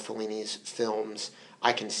watch some of Fellini's films,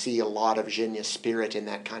 I can see a lot of Genius spirit in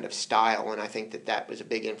that kind of style, and I think that was a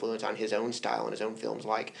big influence on his own style and his own films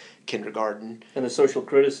like Kindergarten. And the social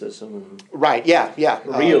criticism. Right, yeah.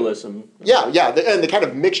 Realism. And the kind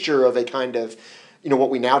of mixture of a kind of,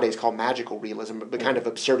 what we nowadays call magical realism, but the kind of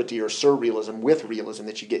absurdity or surrealism with realism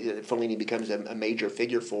that you get, Fellini becomes a major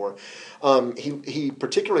figure for. He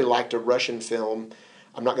particularly liked a Russian film.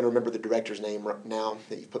 I'm not going to remember the director's name right now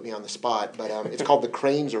that you've put me on the spot, but it's called The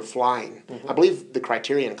Cranes Are Flying. I believe the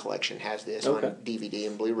Criterion Collection has this on DVD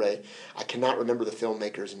and Blu-ray. I cannot remember the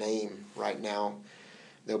filmmaker's name right now,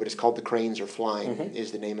 though, but it's called The Cranes Are Flying,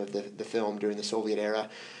 is the name of the film during the Soviet era.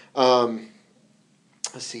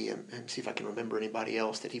 Let's see if I can remember anybody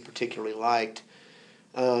else that he particularly liked.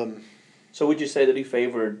 So would you say that he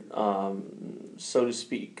favored, so to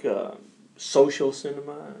speak, social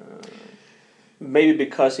cinema? Maybe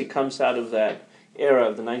because he comes out of that era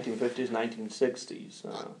of the 1950s, 1960s.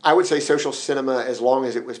 I would say social cinema, as long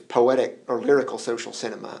as it was poetic or lyrical social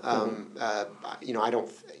cinema. I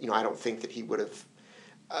don't think that he would have.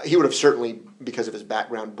 He would have certainly, because of his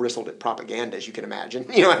background, bristled at propaganda, as you can imagine.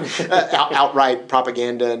 Outright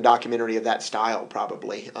propaganda and documentary of that style,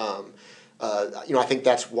 probably. I think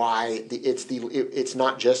that's why it's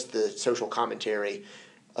not just the social commentary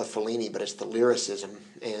of Fellini, but it's the lyricism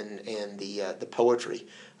and the poetry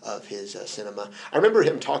of his cinema. I remember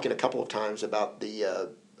him talking a couple of times about the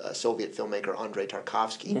Soviet filmmaker Andrei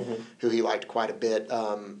Tarkovsky, who he liked quite a bit.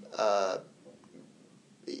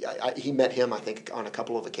 He met him, I think, on a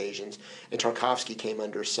couple of occasions, and Tarkovsky came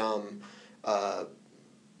under some.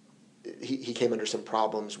 He came under some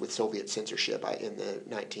problems with Soviet censorship in the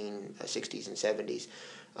 1960s and 70s,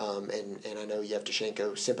 and I know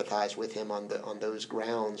Yevtushenko sympathized with him on those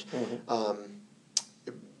grounds. I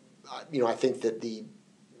think that the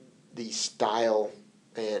style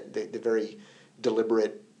and the very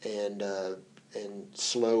deliberate and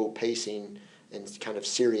slow pacing and kind of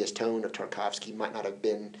serious tone of Tarkovsky might not have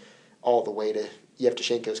been all the way to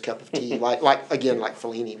Yevtushenko's cup of tea, like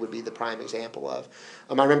Fellini would be the prime example of.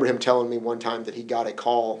 I remember him telling me one time that he got a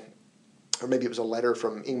call, or maybe it was a letter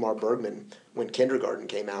from Ingmar Bergman when Kindergarten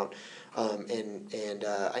came out, and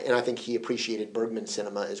I think he appreciated Bergman's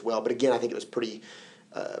cinema as well. But again, I think it was pretty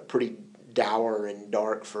dour and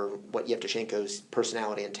dark for what Yevtushenko's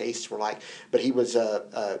personality and tastes were like. But he was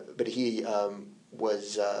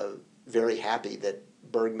very happy that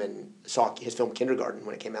Bergman saw his film Kindergarten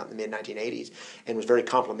when it came out in the mid-1980s and was very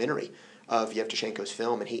complimentary of Yevtushenko's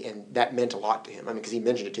film, and that meant a lot to him. I mean, because he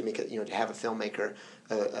mentioned it to me, to have a filmmaker,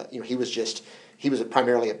 he was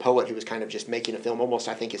primarily a poet who was kind of just making a film, almost,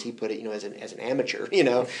 I think, as he put it, as an amateur,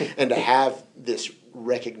 and to have this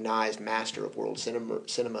recognized master of world cinema,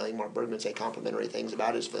 Ingmar Bergman, say complimentary things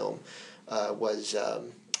about his film was.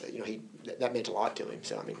 That meant a lot to him.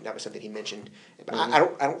 So I mean, that was something he mentioned. But I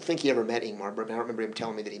don't think he ever met Ingmar Bergman. I don't remember him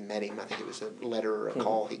telling me that he met him. I think it was a letter or a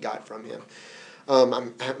call he got from him.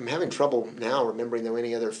 I'm having trouble now remembering though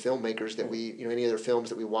any other filmmakers that any other films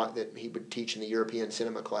that we watched that he would teach in the European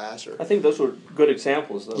cinema class. Or I think those were good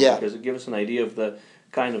examples though, yeah. Because it gives us an idea of the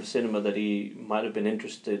kind of cinema that he might have been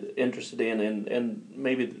interested in, and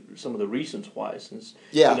maybe some of the reasons why. Since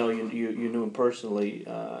you knew him personally,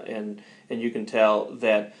 and you can tell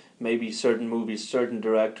that maybe certain movies, certain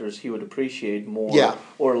directors, he would appreciate more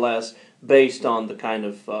or less based on the kind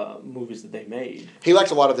of movies that they made. He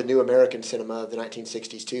liked a lot of the new American cinema of the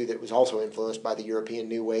 1960s too, that was also influenced by the European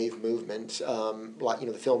New Wave movement. Like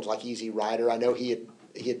the films like Easy Rider. I know he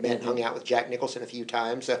had met and hung out with Jack Nicholson a few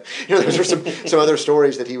times. So those are some other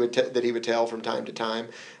stories that he would tell from time to time.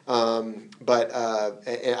 But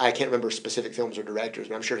I can't remember specific films or directors,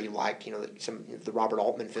 but I'm sure he liked some of the Robert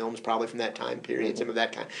Altman films probably from that time period. Some of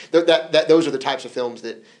that kind. Those are the types of films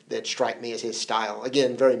that strike me as his style.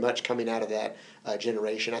 Again, very much coming out of that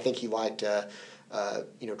generation. I think he liked.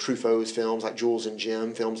 Truffaut's films like Jules and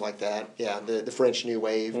Jim, films like that. Yeah, the French New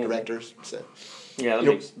Wave directors. So. Yeah,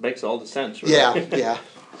 that makes all the sense. Right? Yeah.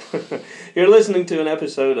 You're listening to an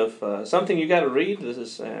episode of Something You Gotta Read. This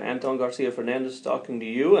is Anton Garcia Fernandez talking to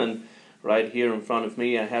you, and right here in front of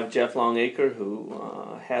me I have Jeff Longacre,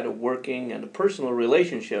 who had a working and a personal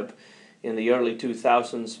relationship in the early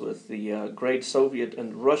 2000s with the great Soviet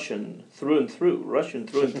and Russian through and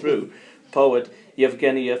through, poet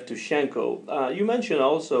Yevgeny Yevtushenko. You mentioned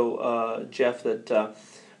also, Jeff, that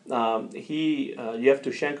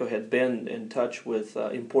Yevtushenko had been in touch with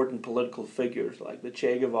important political figures like the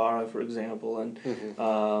Che Guevara, for example, and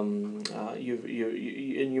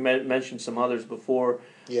you mentioned some others before,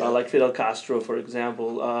 like Fidel Castro, for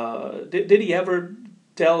example. Did he ever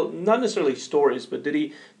tell, not necessarily stories, but did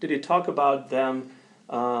he talk about them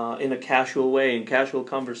in a casual way, in casual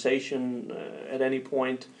conversation at any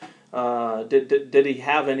point? Did he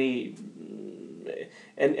have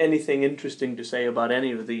anything interesting to say about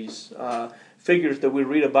any of these figures that we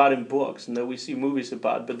read about in books and that we see movies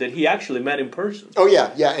about, but that he actually met in person? Oh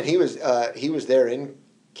yeah, and he was there in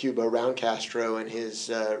Cuba around Castro and his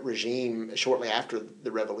regime shortly after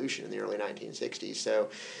the revolution in the early 1960s. So.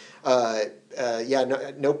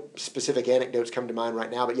 No specific anecdotes come to mind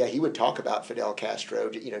right now, but yeah, he would talk about Fidel Castro.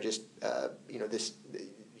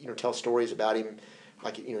 Tell stories about him.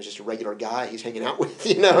 Like, just a regular guy he's hanging out with,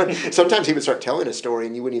 And sometimes he would start telling a story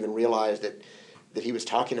and you wouldn't even realize that that he was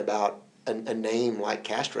talking about a name like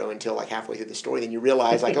Castro until like halfway through the story. Then you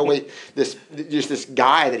realize, like, oh wait, this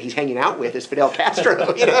guy that he's hanging out with is Fidel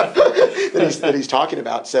Castro, you know, that he's talking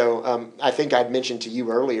about. So I think I'd mentioned to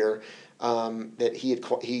you earlier that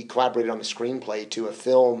he collaborated on the screenplay to a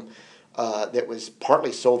film that was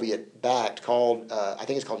partly Soviet backed called I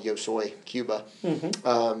think it's called Yo Soy Cuba,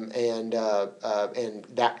 and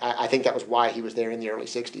that I think that was why he was there in the early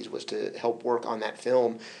 '60s, was to help work on that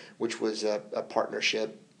film, which was a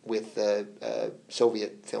partnership with the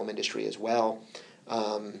Soviet film industry as well,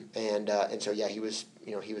 and so yeah, he was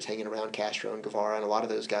hanging around Castro and Guevara and a lot of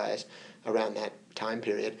those guys around that time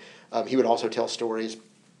period. He would also tell stories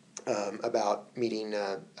about meeting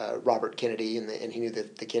Robert Kennedy, and he knew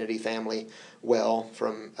the Kennedy family well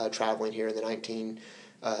from traveling here in the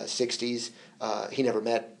 1960s. He never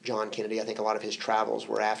met John Kennedy. I think a lot of his travels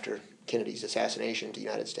were after Kennedy's assassination to the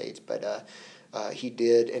United States, but he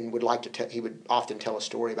did, and he would often tell a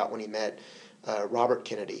story about when he met Robert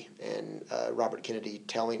Kennedy, and Robert Kennedy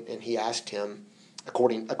and he asked him,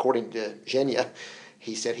 according to Zhenya,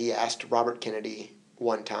 he said he asked Robert Kennedy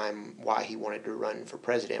one time why he wanted to run for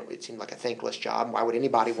president. It seemed like a thankless job. Why would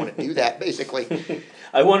anybody want to do that, basically?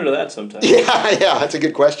 I wonder that sometimes. Yeah, that's a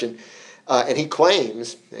good question. And he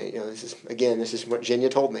claims, this is what Zhenya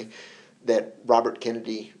told me, that Robert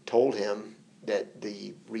Kennedy told him that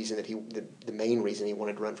the main reason he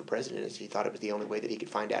wanted to run for president is he thought it was the only way that he could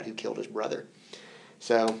find out who killed his brother.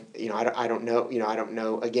 So, I don't know. I don't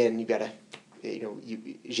know. Again, you got to.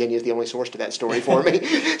 Zhenya is the only source to that story for me.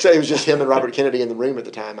 So it was just him and Robert Kennedy in the room at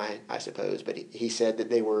the time, I suppose. But he said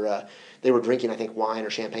that they were drinking, I think, wine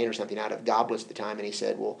or champagne or something out of goblets at the time, and he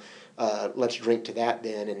said, well, let's drink to that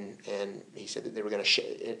then. And he said that they were going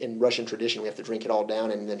to, in Russian tradition, we have to drink it all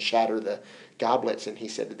down and then shatter the goblets. And he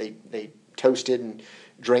said that they toasted and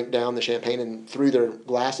drank down the champagne and threw their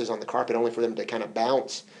glasses on the carpet only for them to kind of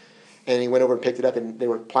bounce. And he went over and picked it up, and they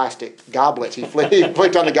were plastic goblets. He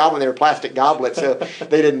flicked on the goblet, and they were plastic goblets, so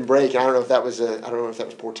they didn't break. And I don't know if that was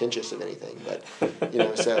portentous of anything, but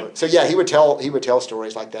so yeah, he would tell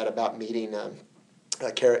stories like that about meeting I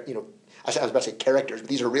was about to say characters, but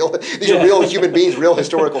these are real real human beings, real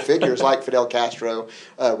historical figures like Fidel Castro,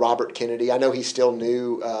 Robert Kennedy. I know he still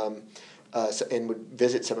knew and would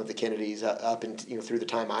visit some of the Kennedys up and through the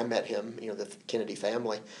time I met him, the Kennedy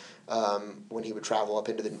family. When he would travel up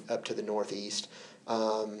to the Northeast,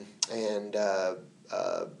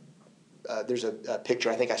 there's a picture,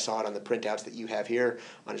 I think I saw it on the printouts that you have here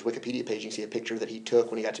on his Wikipedia page. You can see a picture that he took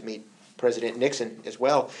when he got to meet President Nixon as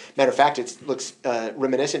well. Matter of fact, it looks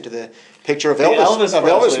reminiscent to the picture of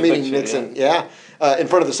Elvis meeting picture, Nixon. Yeah. In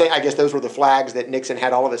front of the same. I guess those were the flags that Nixon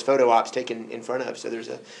had all of his photo ops taken in front of. So there's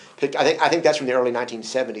a picture. I think that's from the early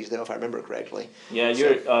 1970s, though, if I remember correctly. Yeah, it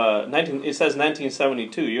says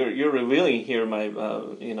 1972. You're revealing here my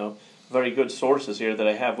very good sources here that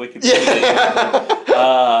I have Wikipedia.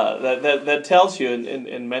 That tells you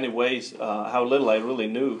in many ways how little I really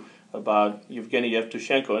knew about Yevgeny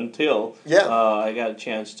Yevtushenko until I got a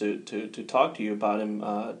chance to talk to you about him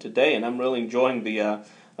today, and I'm really enjoying the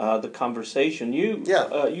conversation.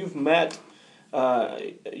 You've met,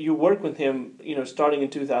 you worked with him, starting in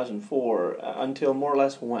 2004 until more or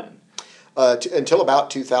less when? Until about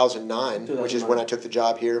 2009, which is when I took the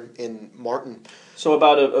job here in Martin. So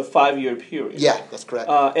about a 5-year period. Yeah, that's correct.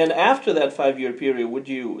 And after that 5-year period, would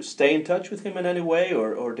you stay in touch with him in any way,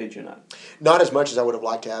 or did you not? Not as much as I would have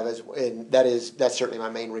liked to have, and that's certainly my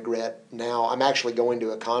main regret. Now I'm actually going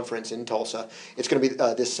to a conference in Tulsa. It's going to be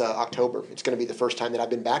this October. It's going to be the first time that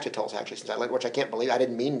I've been back to Tulsa actually since I left, which I can't believe. I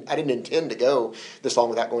didn't intend to go this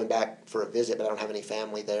long without going back for a visit, but I don't have any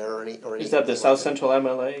family there or anything. Is that the South Central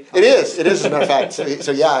MLA? It is. As a matter of fact.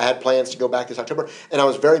 So yeah, I had plans to go back this October, and I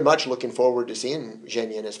was very much looking forward to seeing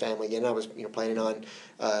Zhenya and his family again. I was planning on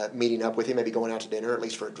meeting up with him, maybe going out to dinner, at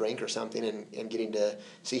least for a drink or something, and getting to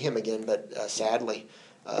see him again. But sadly,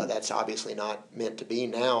 that's obviously not meant to be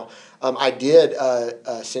now. I did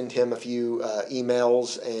send him a few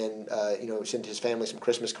emails and send his family some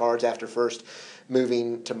Christmas cards after first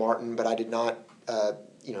moving to Martin, but I did not,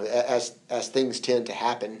 as things tend to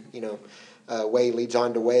happen, way leads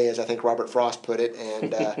on to way, as I think Robert Frost put it,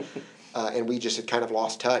 and we just had kind of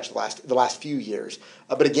lost touch the last few years.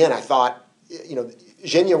 But again, I thought,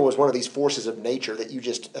 Zhenya was one of these forces of nature that you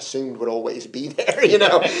just assumed would always be there.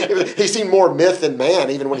 He seemed more myth than man,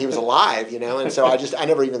 even when he was alive. And so I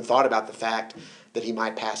never even thought about the fact that he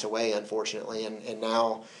might pass away, unfortunately. And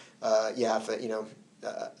now,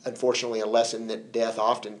 unfortunately, a lesson that death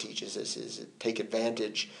often teaches us is to take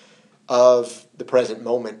advantage of the present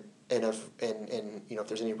moment. And if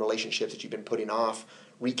there's any relationships that you've been putting off,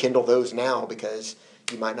 rekindle those now, because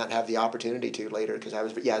you might not have the opportunity to later, because I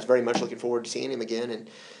was very much looking forward to seeing him again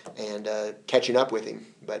and catching up with him.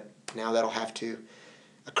 But now that'll have to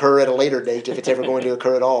occur at a later date if it's ever going to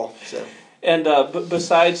occur at all. So. And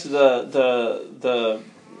besides the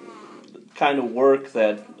kind of work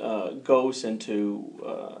that goes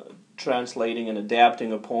into translating and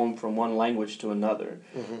adapting a poem from one language to another,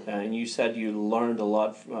 and you said you learned a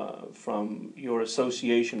lot from your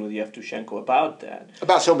association with Yevtushenko about that.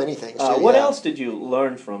 About so many things. Too, what else did you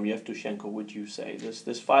learn from Yevtushenko, would you say,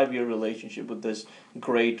 this 5-year relationship with this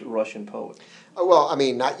great Russian poet? Well, I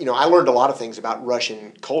mean, I learned a lot of things about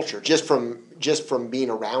Russian culture just from being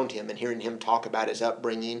around him and hearing him talk about his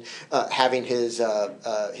upbringing, having his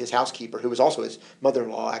housekeeper, who was also his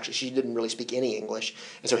mother-in-law. Actually, she didn't really speak any English,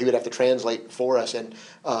 and so he would have to translate for us. And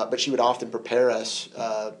but she would often prepare us,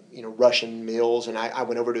 Russian meals. And I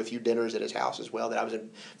went over to a few dinners at his house as well that I was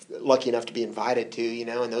lucky enough to be invited to.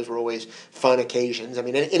 And those were always fun occasions. I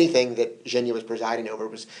mean, anything that Zhenya was presiding over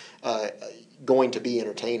was going to be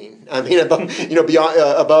entertaining. I mean,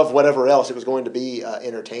 above whatever else, it was going to be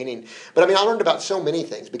entertaining. But I mean, I learned about so many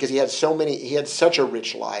things because he had such a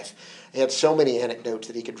rich life. He had so many anecdotes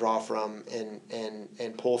that he could draw from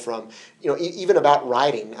and pull from. Even about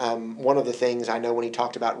writing. One of the things I know when he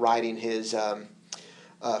talked about writing his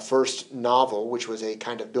first novel, which was a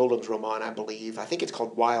kind of Bildungsroman, I believe. I think it's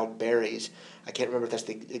called Wild Berries. I can't remember if that's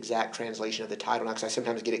the exact translation of the title now, because I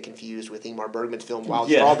sometimes get it confused with Ingmar Bergman's film Wild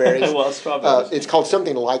Strawberries. Wild Strawberries. It's called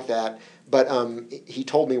something like that. But he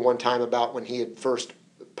told me one time about when he had first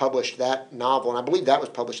published that novel, and I believe that was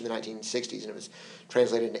published in the 1960s, and it was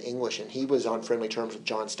translated into English. And he was on friendly terms with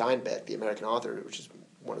John Steinbeck, the American author, which is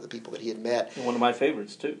one of the people that he had met. One of my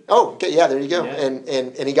favorites, too. Oh, okay, yeah, there you go. Yeah.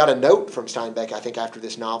 And he got a note from Steinbeck, I think, after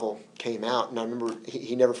this novel came out. And I remember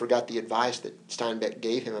he never forgot the advice that Steinbeck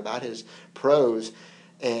gave him about his prose.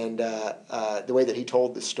 And the way that he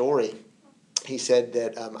told the story, he said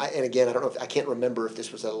that, and again, I can't remember if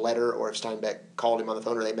this was a letter or if Steinbeck called him on the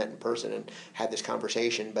phone or they met in person and had this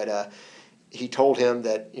conversation, but he told him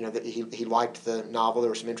that that he liked the novel.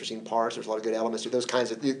 There were some interesting parts. There was a lot of good elements to those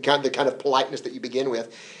kinds of the kind of politeness that you begin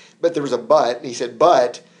with. But there was a but. And he said,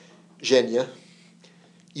 "But, Zhenya,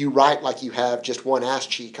 you write like you have just one ass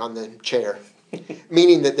cheek on the chair,"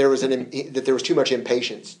 meaning that there was too much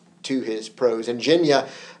impatience to his prose. And Zhenya,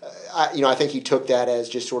 I think he took that as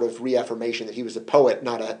just sort of reaffirmation that he was a poet,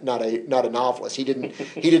 not a novelist. He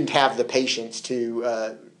didn't have the patience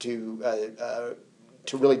to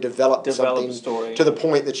really develop something story to the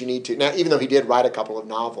point that you need to. Now, even though he did write a couple of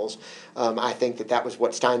novels, I think that was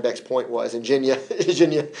what Steinbeck's point was. And Zhenya,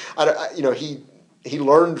 he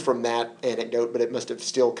learned from that anecdote, but it must have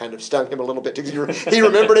still kind of stung him a little bit because he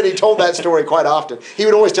remembered it. He told that story quite often. He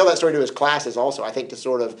would always tell that story to his classes also, I think, to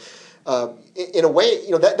sort of, in a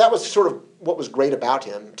way, that was sort of what was great about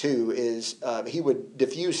him, too, is he would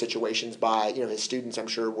diffuse situations by, his students, I'm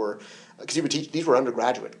sure, were, because he would teach, these were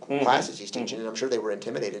undergraduate classes he's teaching, and I'm sure they were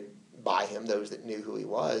intimidated by him, those that knew who he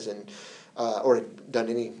was, and or had done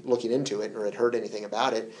any looking into it or had heard anything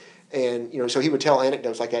about it. And, so he would tell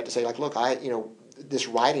anecdotes like that to say, like, look, this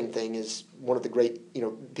writing thing is one of the great,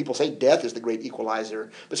 people say death is the great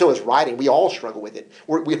equalizer, but so is writing. We all struggle with it.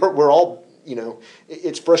 We're all,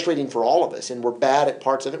 it's frustrating for all of us, and we're bad at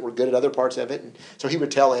parts of it, we're good at other parts of it. And so he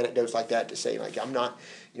would tell anecdotes like that to say, like, I'm not,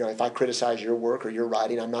 if I criticize your work or your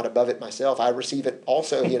writing, I'm not above it myself. I receive it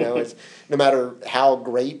also, it's no matter how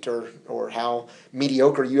great or how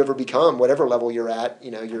mediocre you ever become, whatever level you're at,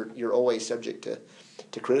 you're always subject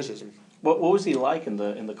to criticism. What was he like in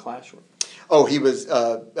the classroom? Oh, he was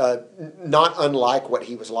not unlike what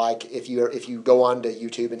he was like. If you go on to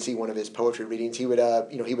YouTube and see one of his poetry readings, he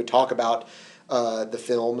would talk about the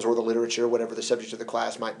films or the literature, whatever the subject of the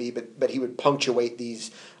class might be. But he would punctuate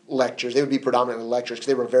these lectures. They would be predominantly lectures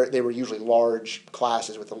because they were usually large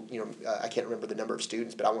classes with I can't remember the number of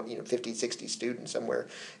students, but I want 50, 60 students, somewhere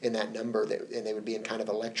in that number, and they would be in kind of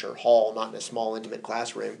a lecture hall, not in a small intimate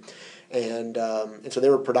classroom. And so they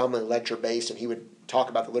were predominantly lecture based, and he would talk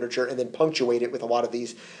about the literature and then punctuate it with a lot of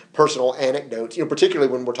these personal anecdotes, particularly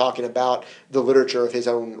when we're talking about the literature of his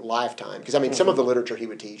own lifetime. Because, I mean, some of the literature he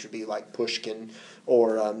would teach would be like Pushkin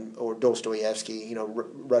or Dostoevsky,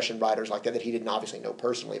 Russian writers like that he didn't obviously know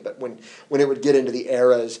personally. But when it would get into the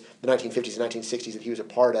eras, the 1950s and 1960s that he was a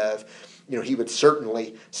part of, he would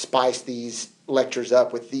certainly spice these lectures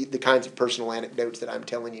up with the kinds of personal anecdotes that I'm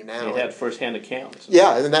telling you now. He had first-hand accounts.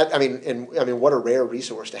 Yeah, and that, I mean, what a rare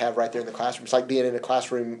resource to have right there in the classroom. It's like being in a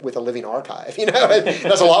classroom with a living archive.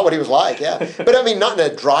 That's a lot what he was like. Yeah, but I mean, not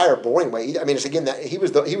in a dry or boring way. I mean, it's again that he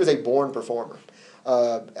was a born performer.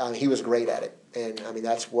 He was great at it. And I mean,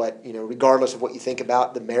 that's what, regardless of what you think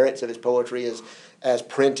about the merits of his poetry as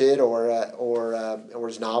printed or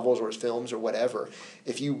his novels or his films or whatever,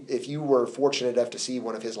 if you were fortunate enough to see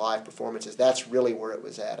one of his live performances, that's really where it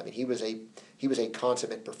was at. I mean, he was a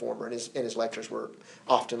consummate performer, and his lectures were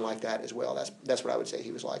often like that as well. That's what I would say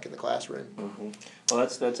he was like in the classroom. Mm-hmm. Well,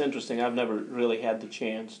 that's interesting. I've never really had the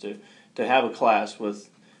chance to have a class with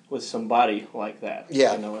somebody like that.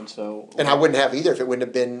 Yeah. And I wouldn't have either if it wouldn't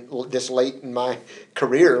have been this late in my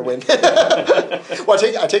career. Well,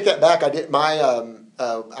 I take that back. I did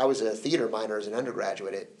I was a theater minor as an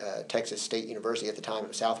undergraduate at Texas State University. At the time, it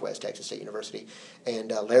was Southwest Texas State University.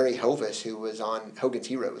 And Larry Hovis, who was on Hogan's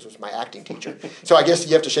Heroes, was my acting teacher. So I guess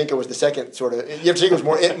Yevtushenko was the second sort of... Yevtushenko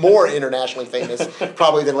was more internationally famous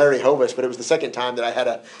probably than Larry Hovis, but it was the second time that I had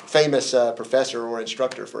a famous professor or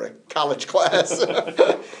instructor for a college class.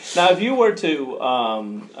 Now, if you were to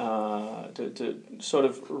sort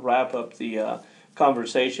of wrap up the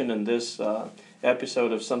conversation in this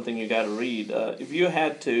episode of Something You Gotta Read, if you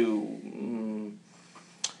had to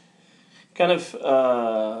kind of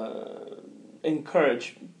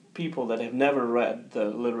encourage people that have never read the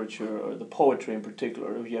literature or the poetry in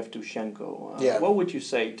particular of Yevtushenko, what would you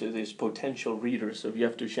say to these potential readers of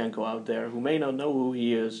Yevtushenko out there who may not know who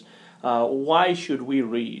he is? Why should we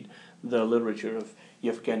read the literature of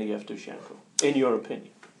Yevgeny Yevtushenko, in your opinion?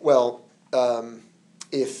 Well,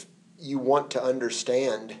 if you want to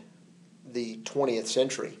understand the 20th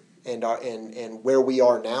century and where we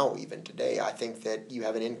are now even today, I think that you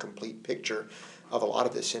have an incomplete picture of a lot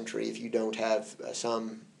of this century if you don't have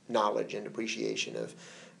some knowledge and appreciation of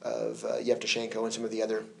Yevtushenko and some of the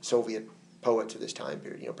other Soviet poets of this time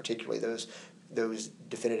period, particularly those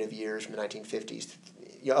definitive years from the 1950s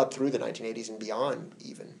up through the 1980s and beyond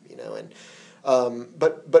even,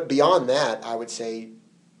 but beyond that, I would say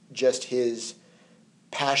just his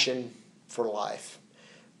passion for life.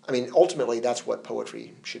 I mean, ultimately, that's what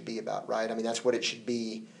poetry should be about, right? I mean, that's what it should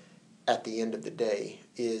be at the end of the day.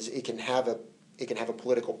 Is it can have a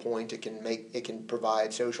political point. It can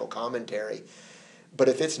provide social commentary, but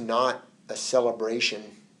if it's not a celebration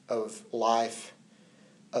of life,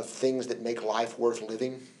 of things that make life worth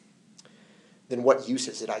living, then what use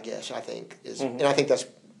is it? I guess I think and I think that's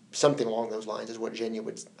something along those lines is what Zhenya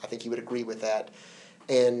would. I think he would agree with that,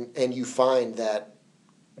 and you find that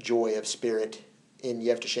joy of spirit in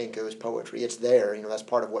Yevtushenko's poetry. It's there, that's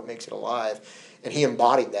part of what makes it alive, and he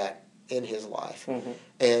embodied that in his life.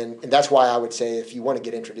 And that's why I would say if you want to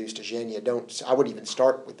get introduced to Zhenya, I wouldn't even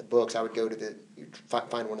start with the books. I would go to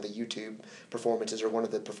find one of the YouTube performances or one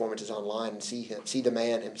of the performances online and see the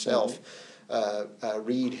man himself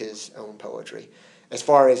read his own poetry. As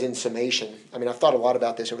far as in summation, I mean, I've thought a lot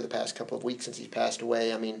about this over the past couple of weeks since he's passed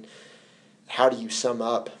away. I mean, how do you sum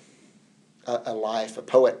up a life, a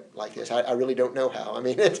poet like this? I really don't know how. I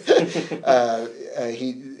mean,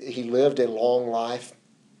 he lived a long life.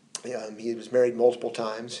 He was married multiple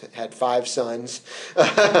times, had 5 sons,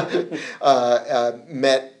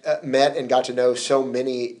 met and got to know so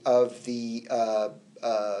many of the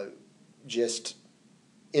just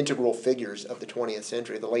integral figures of the 20th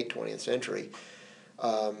century, the late 20th century.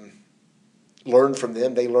 Learned from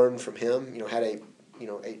them, they learned from him. Had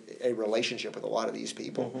a relationship with a lot of these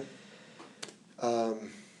people. I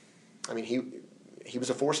mean, he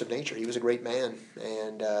was a force of nature. He was a great man,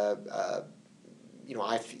 and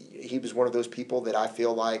he was one of those people that I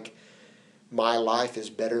feel like my life is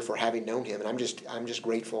better for having known him, and I'm just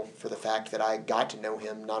grateful for the fact that I got to know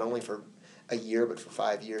him not only for a year but for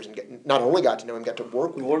 5 years, and not only got to know him, got to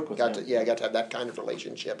work with him. I got to have that kind of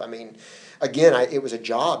relationship. I mean, again, it was a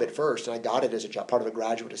job at first, and I got it as a job, part of a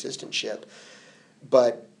graduate assistantship,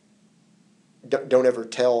 but. Don't ever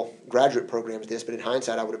tell graduate programs this, but in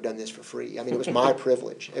hindsight, I would have done this for free. I mean, it was my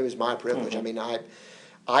privilege. It was my privilege. I mean,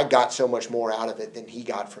 I got so much more out of it than he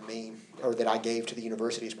got from me, or that I gave to the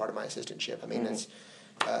university as part of my assistantship. I mean, that's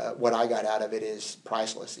what I got out of it is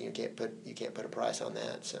priceless. You can't put a price on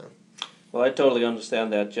that. So. Well, I totally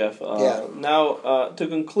understand that, Jeff. Now, to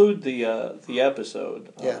conclude the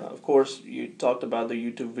episode, of course, you talked about the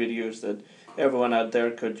YouTube videos that everyone out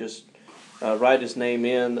there could just write his name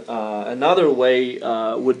in. Another way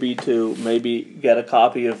would be to maybe get a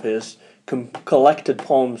copy of his collected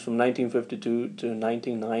poems from 1952 to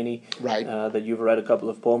 1990. Right. That you've read a couple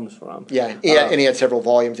of poems from. Yeah, and he had several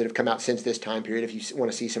volumes that have come out since this time period. If you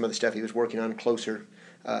want to see some of the stuff he was working on closer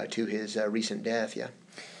to his recent death, yeah.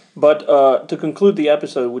 But to conclude the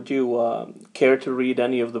episode, would you care to read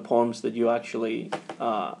any of the poems that you actually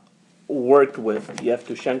worked with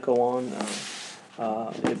Yevtushenko on?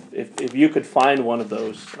 if you could find one of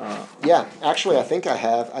those. Yeah, actually, I think I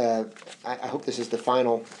have. I hope this is the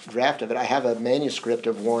final draft of it. I have a manuscript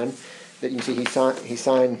of one that you see he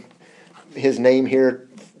signed his name here,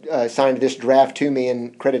 signed this draft to me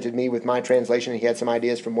and credited me with my translation. He had some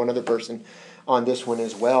ideas from one other person on this one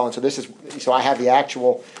as well. And so I have the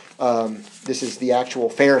actual. This is the actual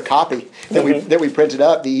fair copy that we printed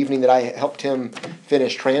up the evening that I helped him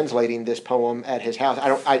finish translating this poem at his house.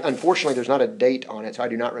 Unfortunately, there's not a date on it, so I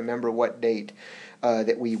do not remember what date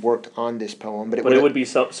that we worked on this poem. But it would be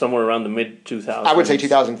somewhere around the mid-2000s. I would say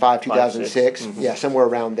 2005, 2006. Yeah, somewhere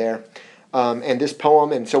around there. And this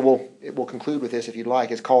poem, and so we'll conclude with this if you'd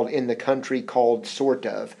like, is called "In the Country Called Sort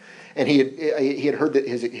of." And he had heard that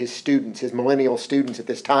his students, his millennial students at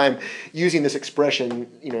this time, using this expression,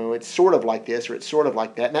 it's sort of like this or it's sort of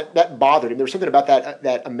like that. And that bothered him. There was something about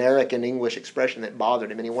that American English expression that bothered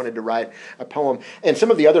him, and he wanted to write a poem. And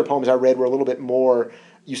some of the other poems I read were a little bit more.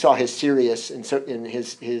 You saw his serious in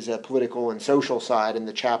his political and social side in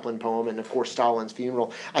the Chaplin poem, and of course Stalin's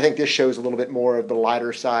funeral. I think this shows a little bit more of the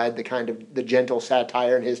lighter side, the kind of the gentle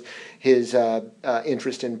satire, and his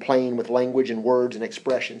interest in playing with language and words and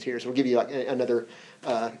expressions here. So we'll give you another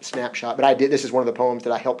snapshot. But this is one of the poems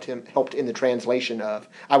that I helped in the translation of.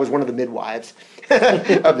 I was one of the midwives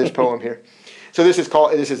of this poem here. So this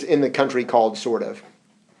is "In the Country Called Sort of."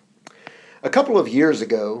 A couple of years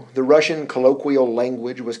ago, the Russian colloquial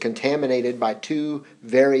language was contaminated by two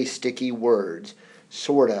very sticky words,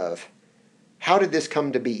 sort of. How did this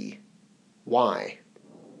come to be? Why?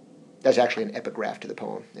 That's actually an epigraph to the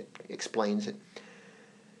poem. It explains it.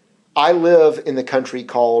 I live in the country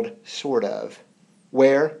called sort of,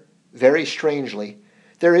 where, very strangely,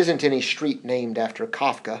 there isn't any street named after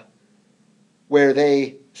Kafka, where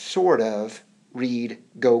they sort of read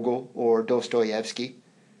Gogol or Dostoevsky,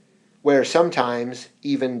 where sometimes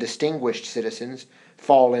even distinguished citizens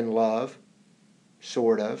fall in love,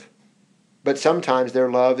 sort of, but sometimes their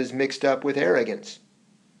love is mixed up with arrogance,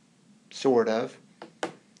 sort of.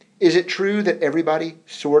 Is it true that everybody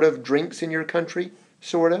sort of drinks in your country,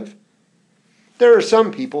 sort of? There are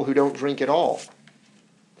some people who don't drink at all,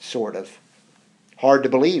 sort of. Hard to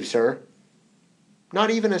believe, sir. Not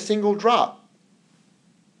even a single drop,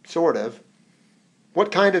 sort of.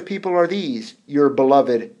 What kind of people are these, your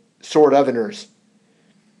beloved sort-oveners?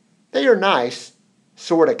 They are nice,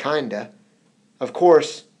 sorta, kinda. Of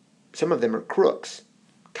course, some of them are crooks,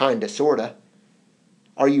 kinda, sorta.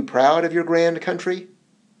 Are you proud of your grand country,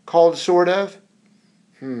 called sort of?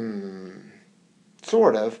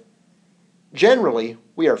 Sort of. Generally,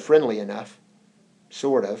 we are friendly enough,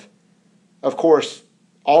 sort of. Of course,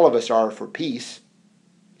 all of us are for peace,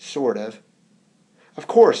 sort of. Of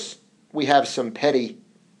course, we have some petty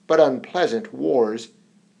but unpleasant wars,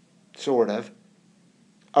 sort of.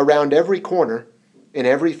 Around every corner, in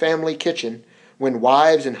every family kitchen, when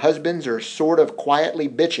wives and husbands are sort of quietly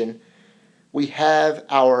bitchin', we have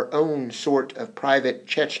our own sort of private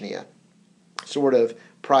Chechnya, sort of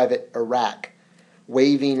private Iraq,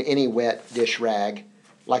 waving any wet dish rag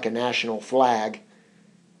like a national flag,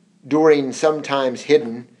 during sometimes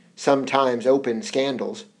hidden, sometimes open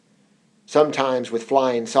scandals, sometimes with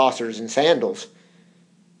flying saucers and sandals.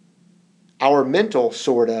 Our mental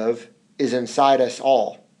sort of is inside us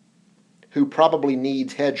all, who probably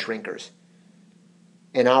needs head shrinkers.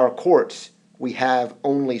 In our courts, we have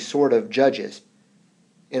only sort of judges.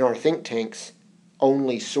 In our think tanks,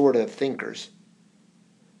 only sort of thinkers.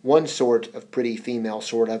 One sort of pretty female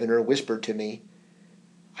sort-ovener whispered to me,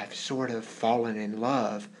 I've sort of fallen in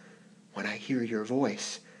love when I hear your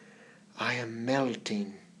voice. I am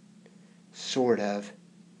melting, sort of,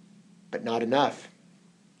 but not enough.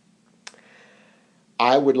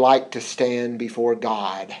 I would like to stand before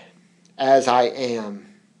God as I am,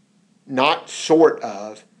 not sort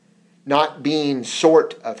of, not being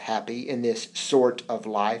sort of happy in this sort of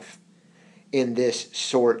life, in this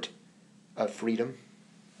sort of freedom.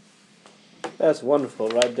 That's wonderful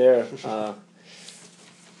right there.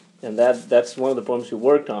 And that's one of the poems you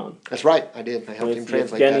worked on. That's right, I did. I helped him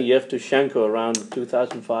translate Yevgeny Yevtushenko around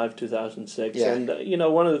 2005, 2006. Yeah. And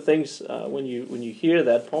one of the things when you hear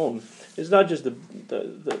that poem, it's not just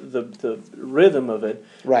the rhythm of it.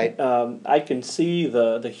 Right. I can see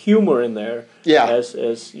the humor in there, Yeah.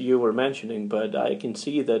 as you were mentioning, but I can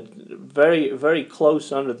see that very, very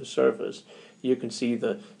close under the surface, you can see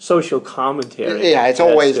the social commentary. Yeah, it's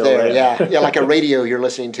always there. there. Yeah, like a radio you're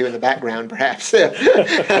listening to in the background, perhaps.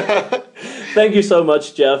 Thank you so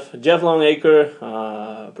much, Jeff. Jeff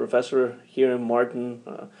Longacre, professor here in Martin,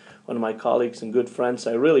 one of my colleagues and good friends.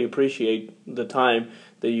 I really appreciate the time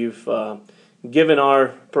that you've given our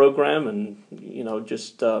program, and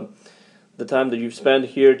just the the time that you've spent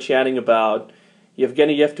here chatting about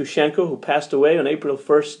Yevgeny Yevtushenko, who passed away on April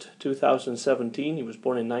 1st, 2017. He was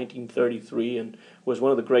born in 1933 and was one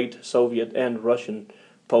of the great Soviet and Russian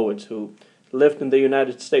poets who lived in the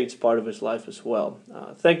United States part of his life as well.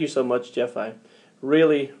 Thank you so much, Jeff. I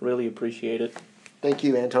really, really appreciate it. Thank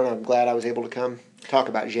you, Anton. I'm glad I was able to come talk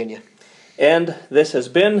about Zhenya. And this has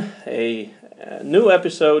been a new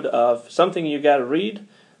episode of Something You Gotta Read,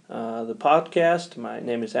 the podcast. My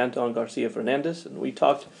name is Anton Garcia Fernandez, and we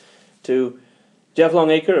talked to Jeff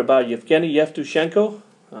Longacre about Yevgeny Yevtushenko.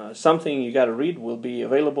 Something You Gotta Read will be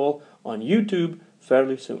available on YouTube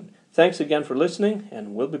fairly soon. Thanks again for listening,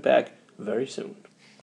 and we'll be back very soon.